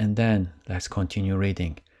 And then let's continue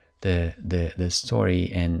reading the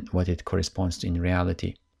story and what it corresponds to in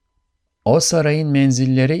reality. O sarayın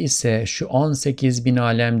menzilleri ise şu 18.000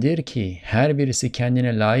 alemdir ki her birisi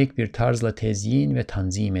kendine layık bir tarzla tezyin ve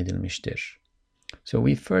tanzim edilmiştir. So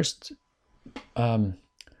we first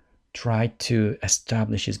tried to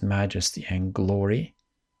establish his majesty and glory,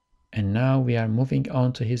 and now we are moving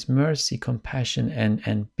on to his mercy, compassion,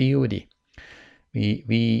 and beauty.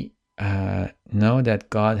 We know that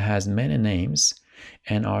God has many names,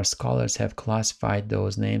 and our scholars have classified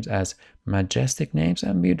those names as majestic names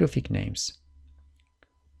and beatific names.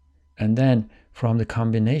 And then from the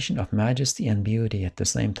combination of majesty and beauty at the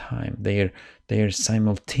same time, their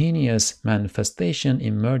simultaneous manifestation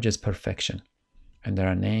emerges perfection. And there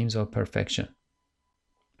are names of perfection.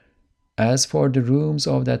 As for the rooms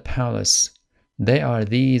of that palace, they are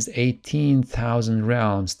these 18,000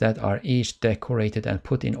 realms that are each decorated and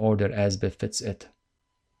put in order as befits it.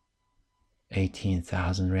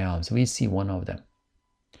 18,000 realms. We see one of them.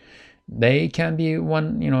 They can be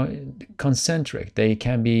concentric. They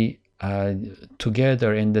can be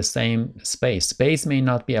together in the same space. Space may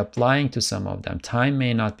not be applying to some of them. Time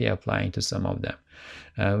may not be applying to some of them.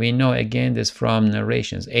 We know again this from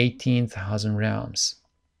narrations, 18,000 realms.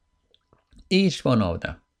 Each one of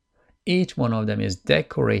them is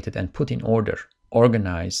decorated and put in order,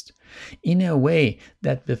 organized in a way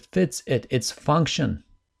that befits it, its function,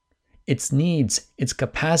 its needs, its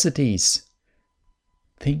capacities.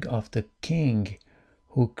 Think of the king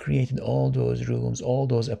who created all those rooms, all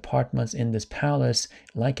those apartments in this palace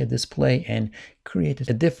like a display, and created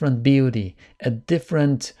a different beauty, a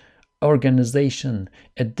different organization,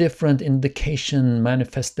 a different indication,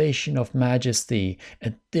 manifestation of majesty,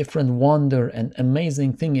 a different wonder and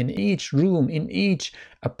amazing thing in each room, in each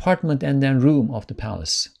apartment and then room of the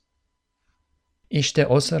palace. İşte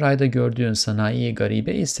o sarayda gördüğün sanayi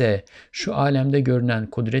garibe ise şu alemde görünen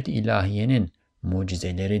kudret-i ilahiyenin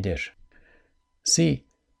mucizeleridir. See,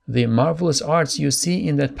 the marvelous arts you see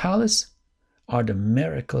in that palace are the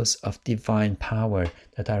miracles of divine power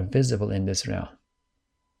that are visible in this realm.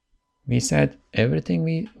 We said everything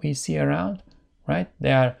we see around, right?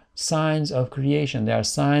 They are signs of creation. They are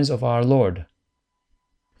signs of our Lord.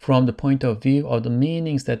 From the point of view of the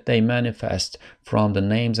meanings that they manifest from the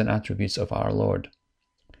names and attributes of our Lord.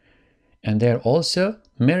 And they're also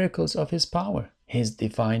miracles of his power, his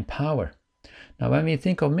divine power. Now, when we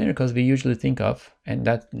think of miracles, we usually think of, and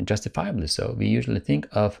that justifiably so, we usually think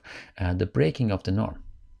of the breaking of the norm.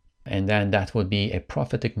 And then that would be a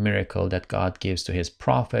prophetic miracle that God gives to his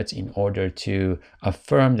prophets in order to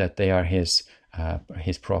affirm that they are his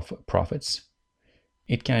prophets.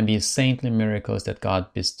 It can be saintly miracles that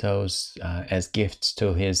God bestows as gifts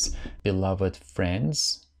to his beloved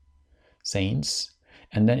friends, saints.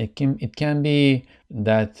 And then it can be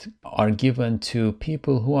that are given to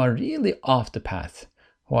people who are really off the path,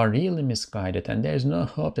 who are really misguided, and there's no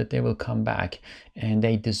hope that they will come back, and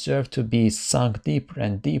they deserve to be sunk deeper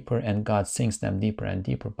and deeper, and God sinks them deeper and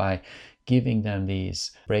deeper by giving them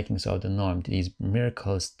these breakings of the norm, these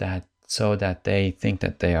miracles, that so that they think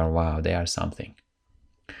that they are wow, they are something.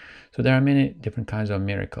 So there are many different kinds of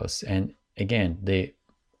miracles, and again, the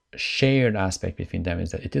shared aspect between them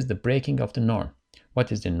is that it is the breaking of the norm.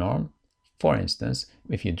 What is the norm? For instance,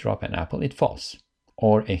 if you drop an apple, it falls.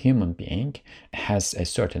 Or a human being has a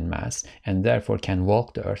certain mass and therefore can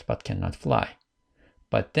walk the earth but cannot fly.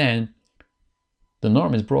 But then the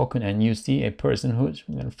norm is broken and you see a person who's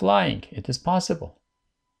flying. It is possible.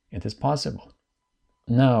 It is possible.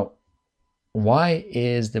 Now, why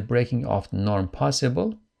is the breaking of the norm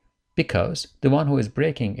possible? Because the one who is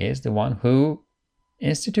breaking is the one who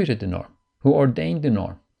instituted the norm, who ordained the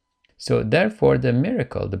norm. So therefore, the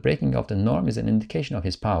miracle, the breaking of the norm, is an indication of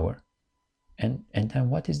his power. And then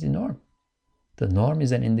what is the norm? The norm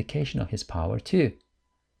is an indication of his power too.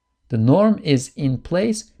 The norm is in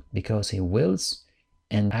place because he wills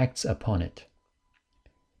and acts upon it.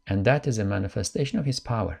 And that is a manifestation of his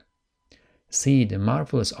power. See, the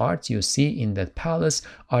marvelous arts you see in that palace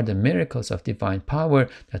are the miracles of divine power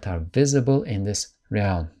that are visible in this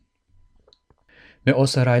realm. Ve o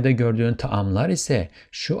sarayda gördüğün taamlar ise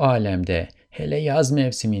şu alemde, hele yaz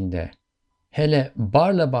mevsiminde, hele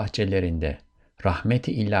Barla bahçelerinde,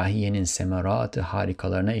 rahmet-i ilahiyenin semerat-ı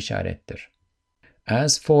harikalarına işarettir.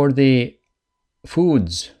 As for the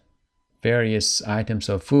foods, various items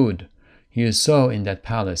of food you saw in that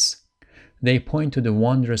palace, they point to the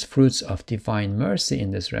wondrous fruits of divine mercy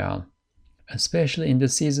in this realm, especially in the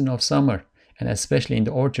season of summer, and especially in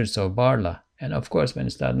the orchards of Barla, And of course, when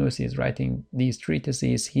Ustad Nursi is writing these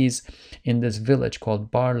treatises, he's in this village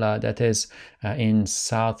called Barla that is in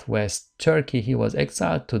southwest Turkey. He was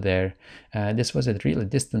exiled to there. This was a really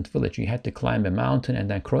distant village. You had to climb a mountain and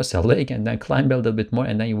then cross a lake and then climb a little bit more,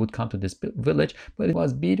 and then you would come to this village. But it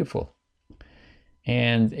was beautiful.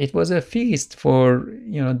 And it was a feast for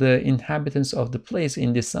the inhabitants of the place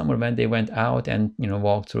in the summer when they went out and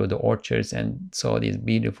walked through the orchards and saw these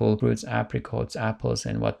beautiful fruits, apricots, apples,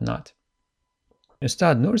 and whatnot.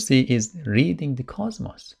 Ustad Nursi is reading the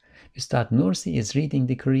cosmos. Ustad Nursi is reading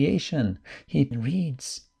the creation. He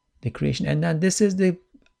reads the creation, and then this is the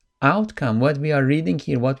outcome. What we are reading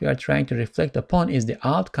here, what we are trying to reflect upon, is the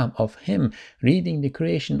outcome of him reading the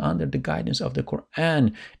creation under the guidance of the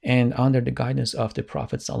Quran and under the guidance of the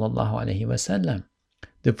Prophet sallallahu alaihi wasallam.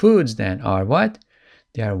 The foods then are what?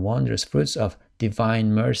 They are wondrous fruits of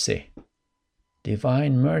divine mercy.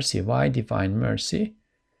 Divine mercy. Why divine mercy?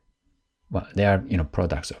 Well, they are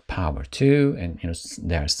products of power too, and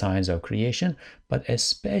they are signs of creation, but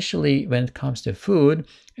especially when it comes to food,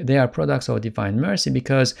 they are products of divine mercy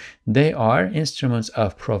because they are instruments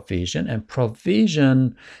of provision, and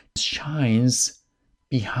provision shines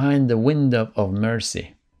behind the window of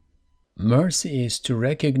mercy. Mercy is to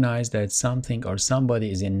recognize that something or somebody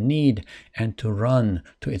is in need and to run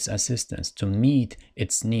to its assistance, to meet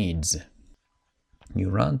its needs. You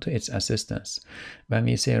run to its assistance. When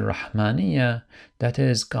we say Rahmaniyya, that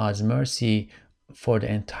is God's mercy for the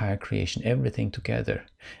entire creation, everything together.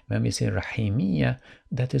 When we say Rahimiyya,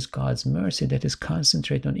 that is God's mercy that is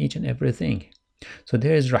concentrated on each and everything. So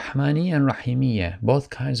there is Rahmaniyya and Rahimiyya, both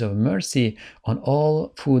kinds of mercy on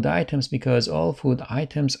all food items, because all food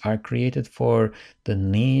items are created for the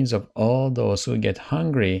needs of all those who get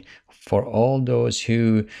hungry, for all those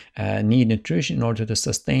who need nutrition in order to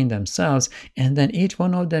sustain themselves, and then each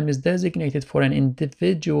one of them is designated for an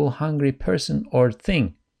individual hungry person or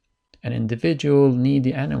thing, an individual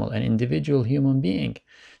needy animal, an individual human being.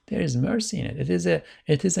 There is mercy in it.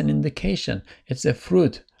 It is an indication. It's a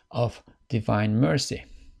fruit of divine mercy.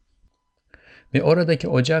 Ve oradaki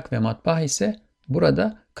ocak ve matbah ise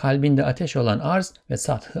burada kalbinde ateş olan arz ve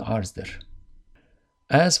sathı arzdır.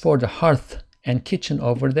 As for the hearth and kitchen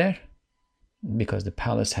over there, because the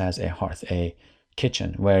palace has a hearth, a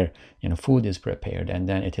kitchen where food is prepared and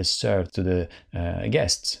then it is served to the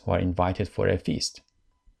guests who are invited for a feast.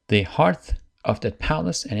 The hearth of the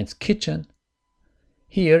palace and its kitchen,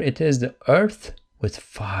 here it is the earth with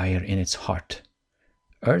fire in its heart.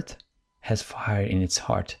 Earth has fire in its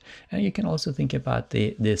heart. And you can also think about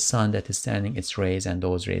the sun that is sending its rays, and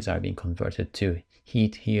those rays are being converted to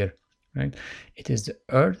heat here, right? It is the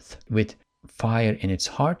earth with fire in its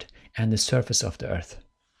heart and the surface of the earth.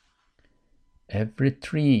 Every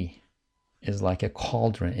tree is like a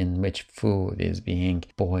cauldron in which food is being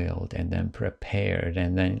boiled and then prepared.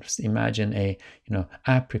 And then just imagine a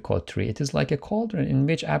apricot tree. It is like a cauldron in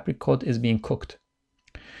which apricot is being cooked.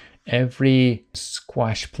 Every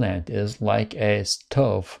squash plant is like a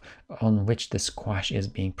stove on which the squash is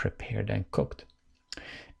being prepared and cooked.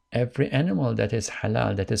 Every animal that is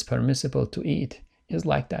halal, that is permissible to eat, is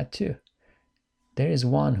like that too. There is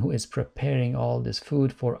one who is preparing all this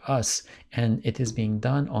food for us, and it is being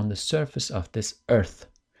done on the surface of this earth.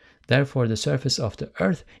 Therefore, the surface of the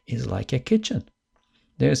earth is like a kitchen.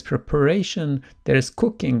 There is preparation, there is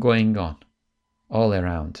cooking going on all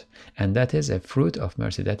around. And that is a fruit of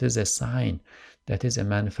mercy. That is a sign. That is a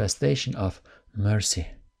manifestation of mercy.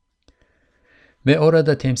 Ve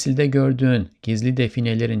orada temsilde gördüğün gizli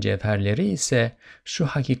definelerin cevherleri ise şu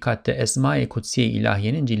hakikatte Esma-i Kutsiye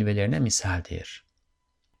İlahiye'nin cilvelerine misaldir.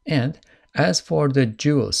 And as for the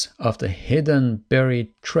jewels of the hidden buried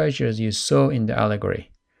treasures you saw in the allegory,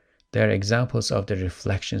 they are examples of the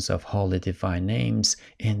reflections of holy divine names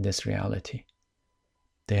in this reality.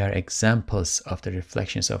 They are examples of the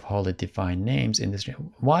reflections of holy divine names in this reality.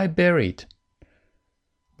 Why buried?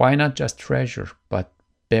 Why not just treasure, but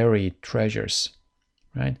buried treasures,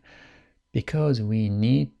 right? Because we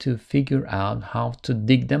need to figure out how to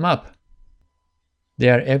dig them up. They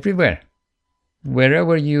are everywhere.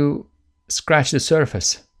 Wherever you scratch the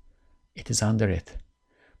surface, it is under it.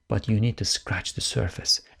 But you need to scratch the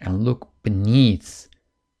surface and look beneath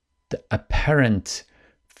the apparent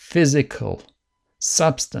physical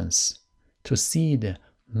substance to see the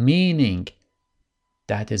meaning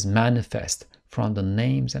that is manifest from the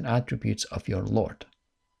names and attributes of your Lord,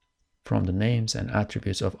 from the names and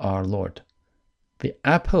attributes of our Lord. The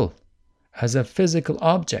apple as a physical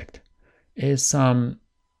object is some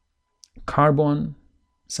carbon,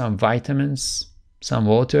 some vitamins, some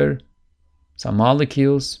water, some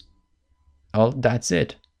molecules. All that's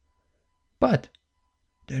it. But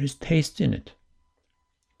There is taste in it.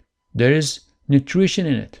 There is nutrition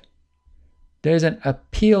in it. There is an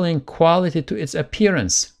appealing quality to its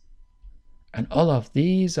appearance. And all of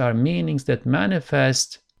these are meanings that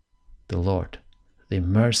manifest the Lord, the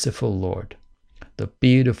merciful Lord, the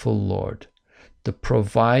beautiful Lord, the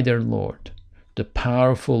provider Lord, the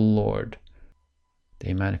powerful Lord.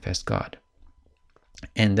 They manifest God.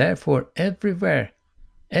 And therefore, everywhere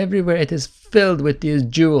it is filled with these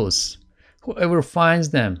jewels. Whoever finds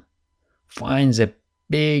them finds a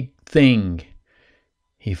big thing.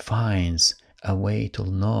 He finds a way to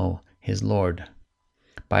know his Lord.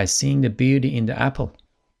 By seeing the beauty in the apple,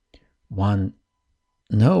 one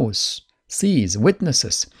knows, sees,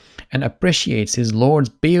 witnesses, and appreciates his Lord's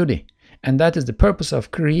beauty. And that is the purpose of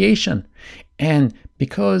creation. And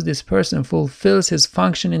because this person fulfills his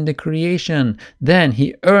function in the creation, then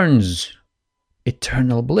he earns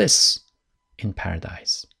eternal bliss in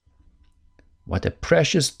paradise. What a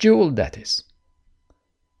precious jewel that is.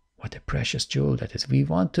 What a precious jewel that is. We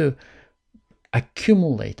want to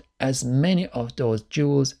accumulate as many of those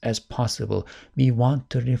jewels as possible. We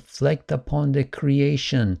want to reflect upon the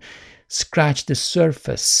creation, scratch the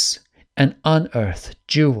surface, and unearth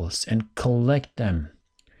jewels and collect them.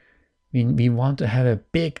 We want to have a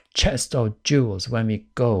big chest of jewels when we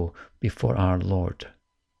go before our Lord.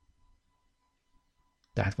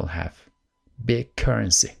 That will have big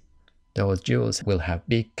currency. Those jewels will have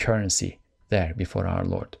big currency there before our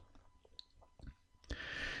Lord.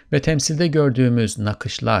 Ve temsilde gördüğümüz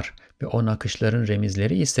nakışlar ve o nakışların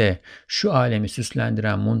remizleri ise şu alemi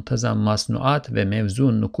süslendiren muntazam masnuat ve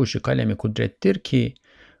mevzun nukuşu kalemi kudrettir ki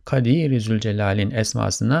Kadir-i Zülcelal'in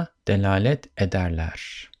esmasına delalet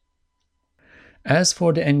ederler. As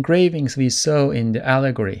for the engravings we saw in the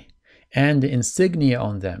allegory and the insignia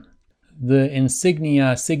on them, the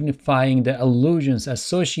insignia signifying the allusions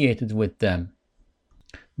associated with them,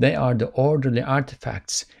 they are the orderly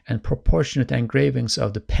artifacts and proportionate engravings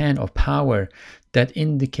of the pen of power that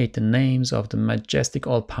indicate the names of the majestic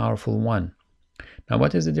all-powerful one. Now,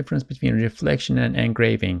 what is the difference between reflection and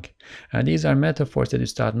engraving? These are metaphors that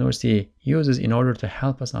Ustad Nursi uses in order to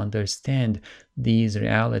help us understand these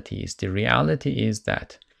realities. The reality is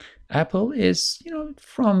that apple is,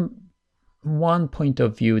 from one point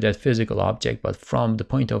of view, that physical object, but from the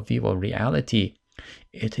point of view of reality,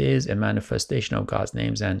 it is a manifestation of God's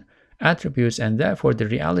names and attributes, and therefore the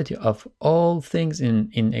reality of all things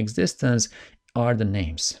in existence are the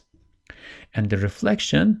names. And the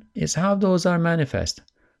reflection is how those are manifest.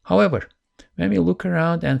 However, when we look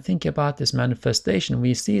around and think about this manifestation,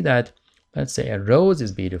 we see that, let's say, a rose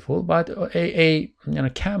is beautiful, but a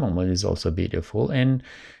chamomile is also beautiful, and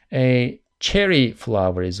a cherry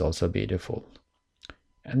flower is also beautiful.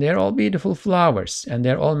 And they're all beautiful flowers, and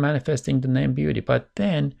they're all manifesting the name beauty. But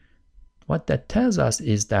then what that tells us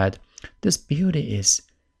is that this beauty is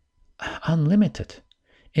unlimited.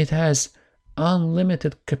 It has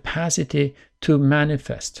unlimited capacity to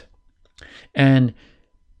manifest. And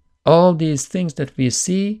all these things that we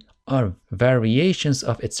see are variations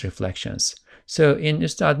of its reflections. So in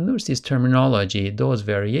Ustad Nursi's terminology, those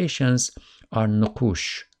variations are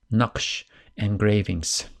nukush, naqsh,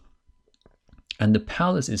 engravings. And the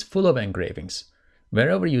palace is full of engravings.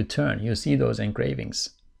 Wherever you turn, you see those engravings,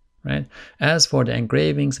 right? As for the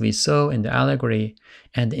engravings we saw in the allegory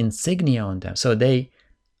and the insignia on them, so they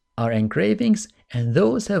are engravings, and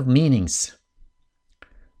those have meanings.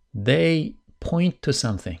 They point to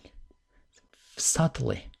something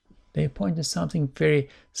subtly. They point to something very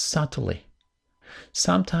subtly.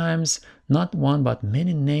 Sometimes not one but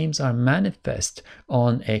many names are manifest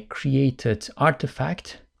on a created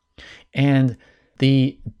artifact, and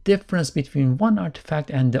the difference between one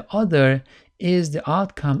artifact and the other is the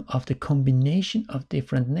outcome of the combination of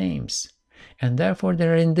different names. And therefore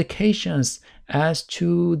there are indications as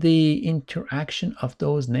to the interaction of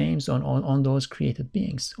those names on those created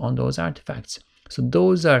beings, on those artifacts. So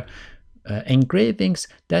those are engravings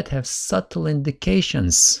that have subtle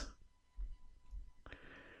indications.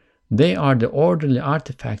 They are the orderly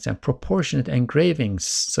artifacts and proportionate engravings.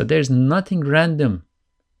 So there's nothing random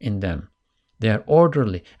in them. They are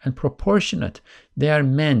orderly and proportionate. They are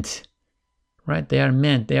meant, right? They are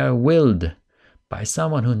meant, they are willed by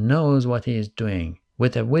someone who knows what he is doing,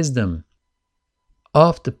 with a wisdom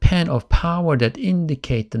of the pen of power that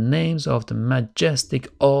indicate the names of the majestic,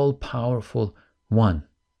 all-powerful one.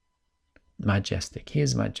 Majestic, he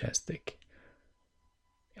is majestic.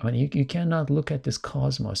 I mean, you cannot look at this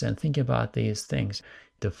cosmos and think about these things,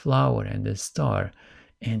 the flower and the star,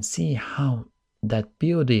 and see how that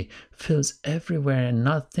beauty fills everywhere and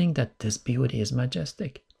not think that this beauty is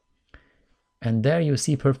majestic. And there you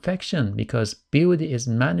see perfection, because beauty is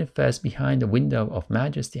manifest behind the window of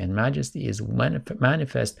majesty, and majesty is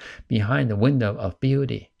manifest behind the window of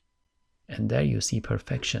beauty. And there you see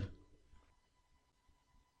perfection.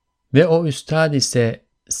 Ve o üstad ise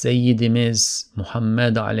Seyyidimiz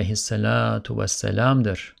Muhammed aleyhissalatu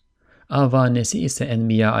vesselam'dır. Avanesi ise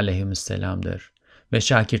Enbiya aleyhisselam'dır. Ve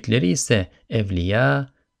şakirtleri ise evliya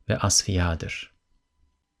ve asfiyadır.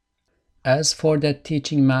 As for that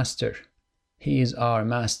teaching master, he is our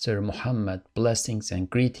master Muhammad, blessings and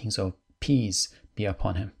greetings of peace be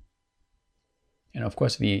upon him. And of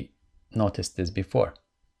course we noticed this before.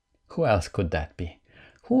 Who else could that be?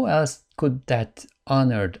 Who else could that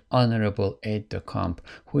honorable aide-de-camp,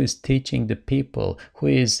 who is teaching the people, who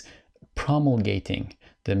is promulgating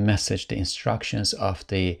the message, the instructions of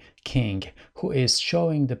the king, who is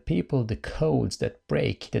showing the people the codes that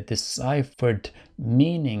break the deciphered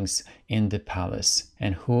meanings in the palace,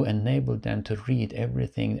 and who enabled them to read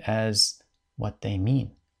everything as what they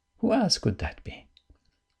mean? Who else could that be?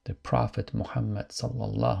 The Prophet Muhammad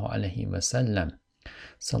sallallahu alaihi wasallam,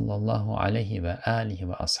 sallallahu alaihi wa alihi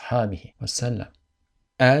wa ashabihi wasallam.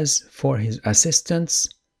 As for his assistants,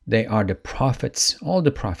 they are the prophets, all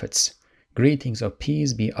the prophets. Greetings of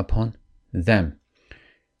peace be upon them.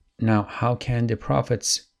 Now, how can the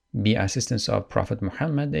prophets be assistants of Prophet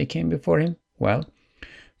Muhammad? They came before him. Well,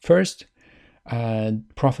 first,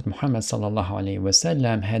 Prophet Muhammad sallallahu alaihi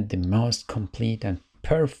wasallam had the most complete and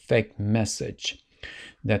perfect message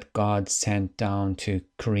that God sent down to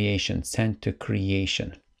creation,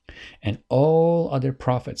 And all other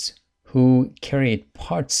prophets who carried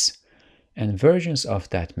parts and versions of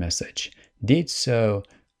that message did so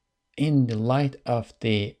in the light of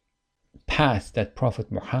the path that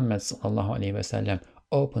Prophet Muhammad ﷺ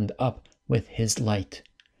opened up with his light.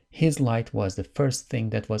 His light was the first thing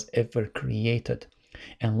that was ever created.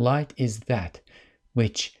 And light is that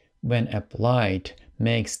which, when applied,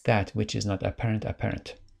 makes that which is not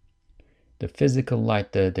apparent. The physical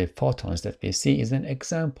light, the photons that we see, is an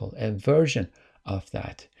example, a version of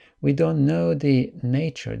that. We don't know the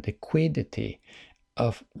nature, the quiddity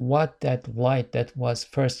of what that light that was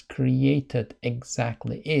first created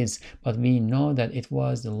exactly is, but we know that it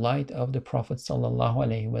was the light of the Prophet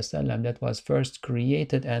ﷺ that was first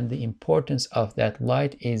created, and the importance of that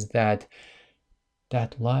light is that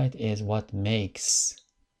that light is what makes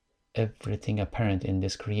everything apparent in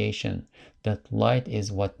this creation. That light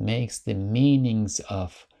is what makes the meanings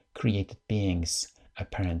of created beings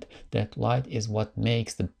apparent. That light is what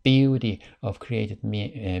makes the beauty of created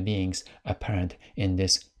beings apparent in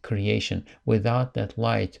this creation. Without that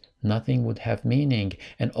light, nothing would have meaning,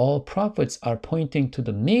 and all prophets are pointing to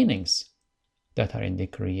the meanings that are in the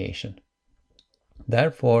creation.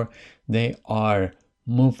 Therefore, they are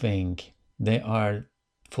moving, they are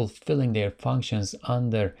fulfilling their functions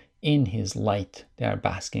in his light. They are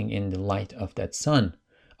basking in the light of that sun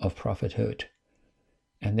of prophethood.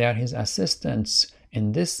 And they are his assistants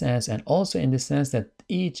in this sense, and also in the sense that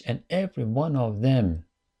each and every one of them,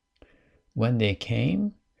 when they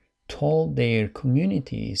came, told their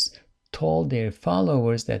communities, told their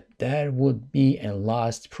followers that there would be a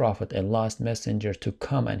last prophet, a last messenger to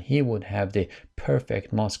come, and he would have the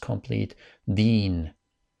perfect, most complete deen,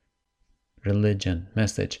 religion,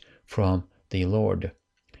 message from the Lord.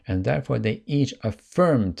 And therefore they each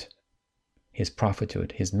affirmed his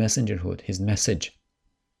prophethood, his messengerhood, his message.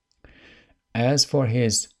 As for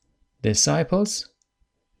his disciples,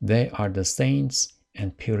 they are the saints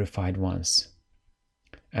and purified ones.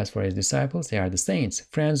 As for his disciples, they are the saints,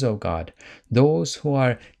 friends of God, those who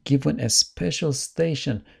are given a special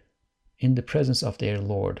station in the presence of their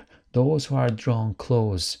Lord, those who are drawn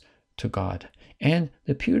close to God, and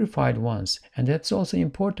the purified ones. And that's also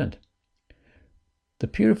important. The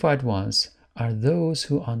purified ones are those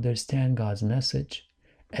who understand God's message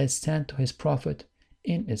as sent to his prophet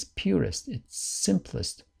in its purest, its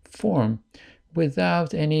simplest form,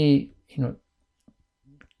 without any,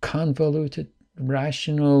 convoluted,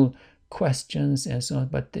 rational questions and so on.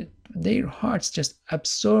 But their hearts just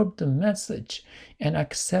absorb the message and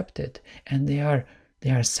accept it, and they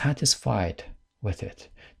are satisfied with it.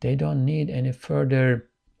 They don't need any further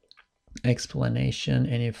explanation,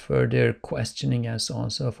 any further questioning, and so on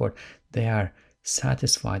and so forth. They are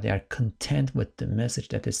satisfied, they are content with the message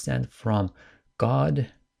that is sent from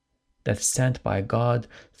God, that's sent by God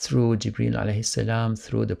through Jibril alayhi salam,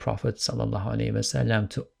 through the Prophet sallallahu alayhi wasallam,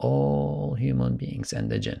 to all human beings and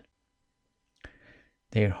the jinn.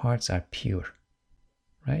 Their hearts are pure,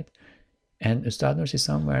 right? And Ustad Nursi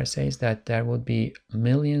somewhere says that there would be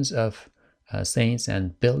millions of saints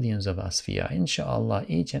and billions of asfiya. Inshallah,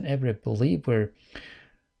 each and every believer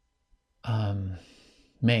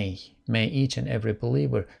May each and every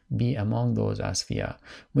believer be among those asfiya.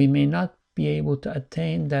 We may not be able to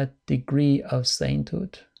attain that degree of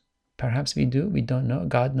sainthood. Perhaps we do, we don't know.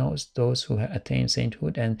 God knows those who attain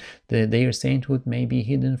sainthood, and their sainthood may be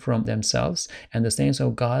hidden from themselves, and the saints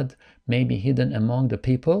of God may be hidden among the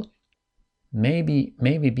people. Maybe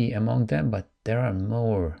be among them, but there are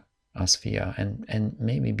more asfiya, and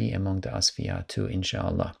maybe be among the asfiya too,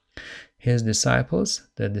 inshallah. His disciples,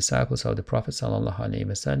 the disciples of the Prophet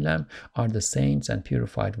ﷺ, are the saints and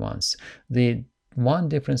purified ones. The one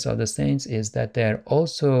difference of the saints is that they're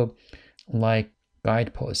also like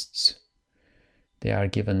guideposts. They are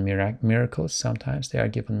given miracles. Sometimes they are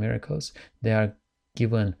given miracles. They are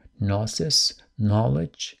given gnosis,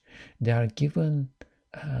 knowledge. They are given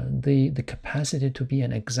the capacity to be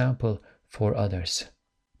an example for others.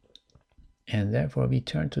 And therefore we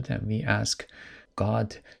turn to them. We ask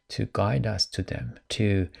God to guide us to them,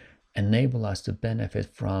 to enable us to benefit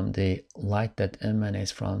from the light that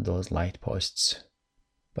emanates from those light posts.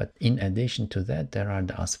 But in addition to that, there are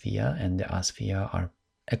the asfiya, and the asfiya are,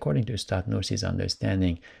 according to Ustad Nursi's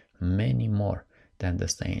understanding, many more than the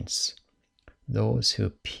saints. Those who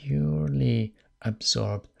purely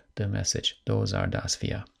absorb the message, those are the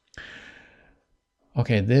asfiya.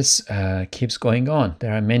 Okay, this keeps going on.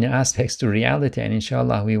 There are many aspects to reality, and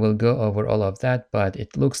inshallah we will go over all of that, but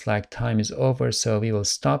it looks like time is over, so we will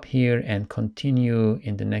stop here and continue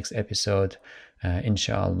in the next episode,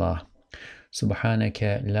 inshallah. سبحانك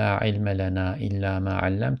لا علم لنا إلا ما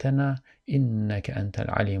علمتنا إنك أنت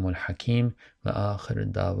العليم الحكيم وآخر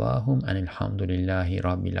دعواهم أن الحمد لله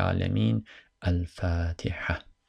رب العالمين. الفاتحة.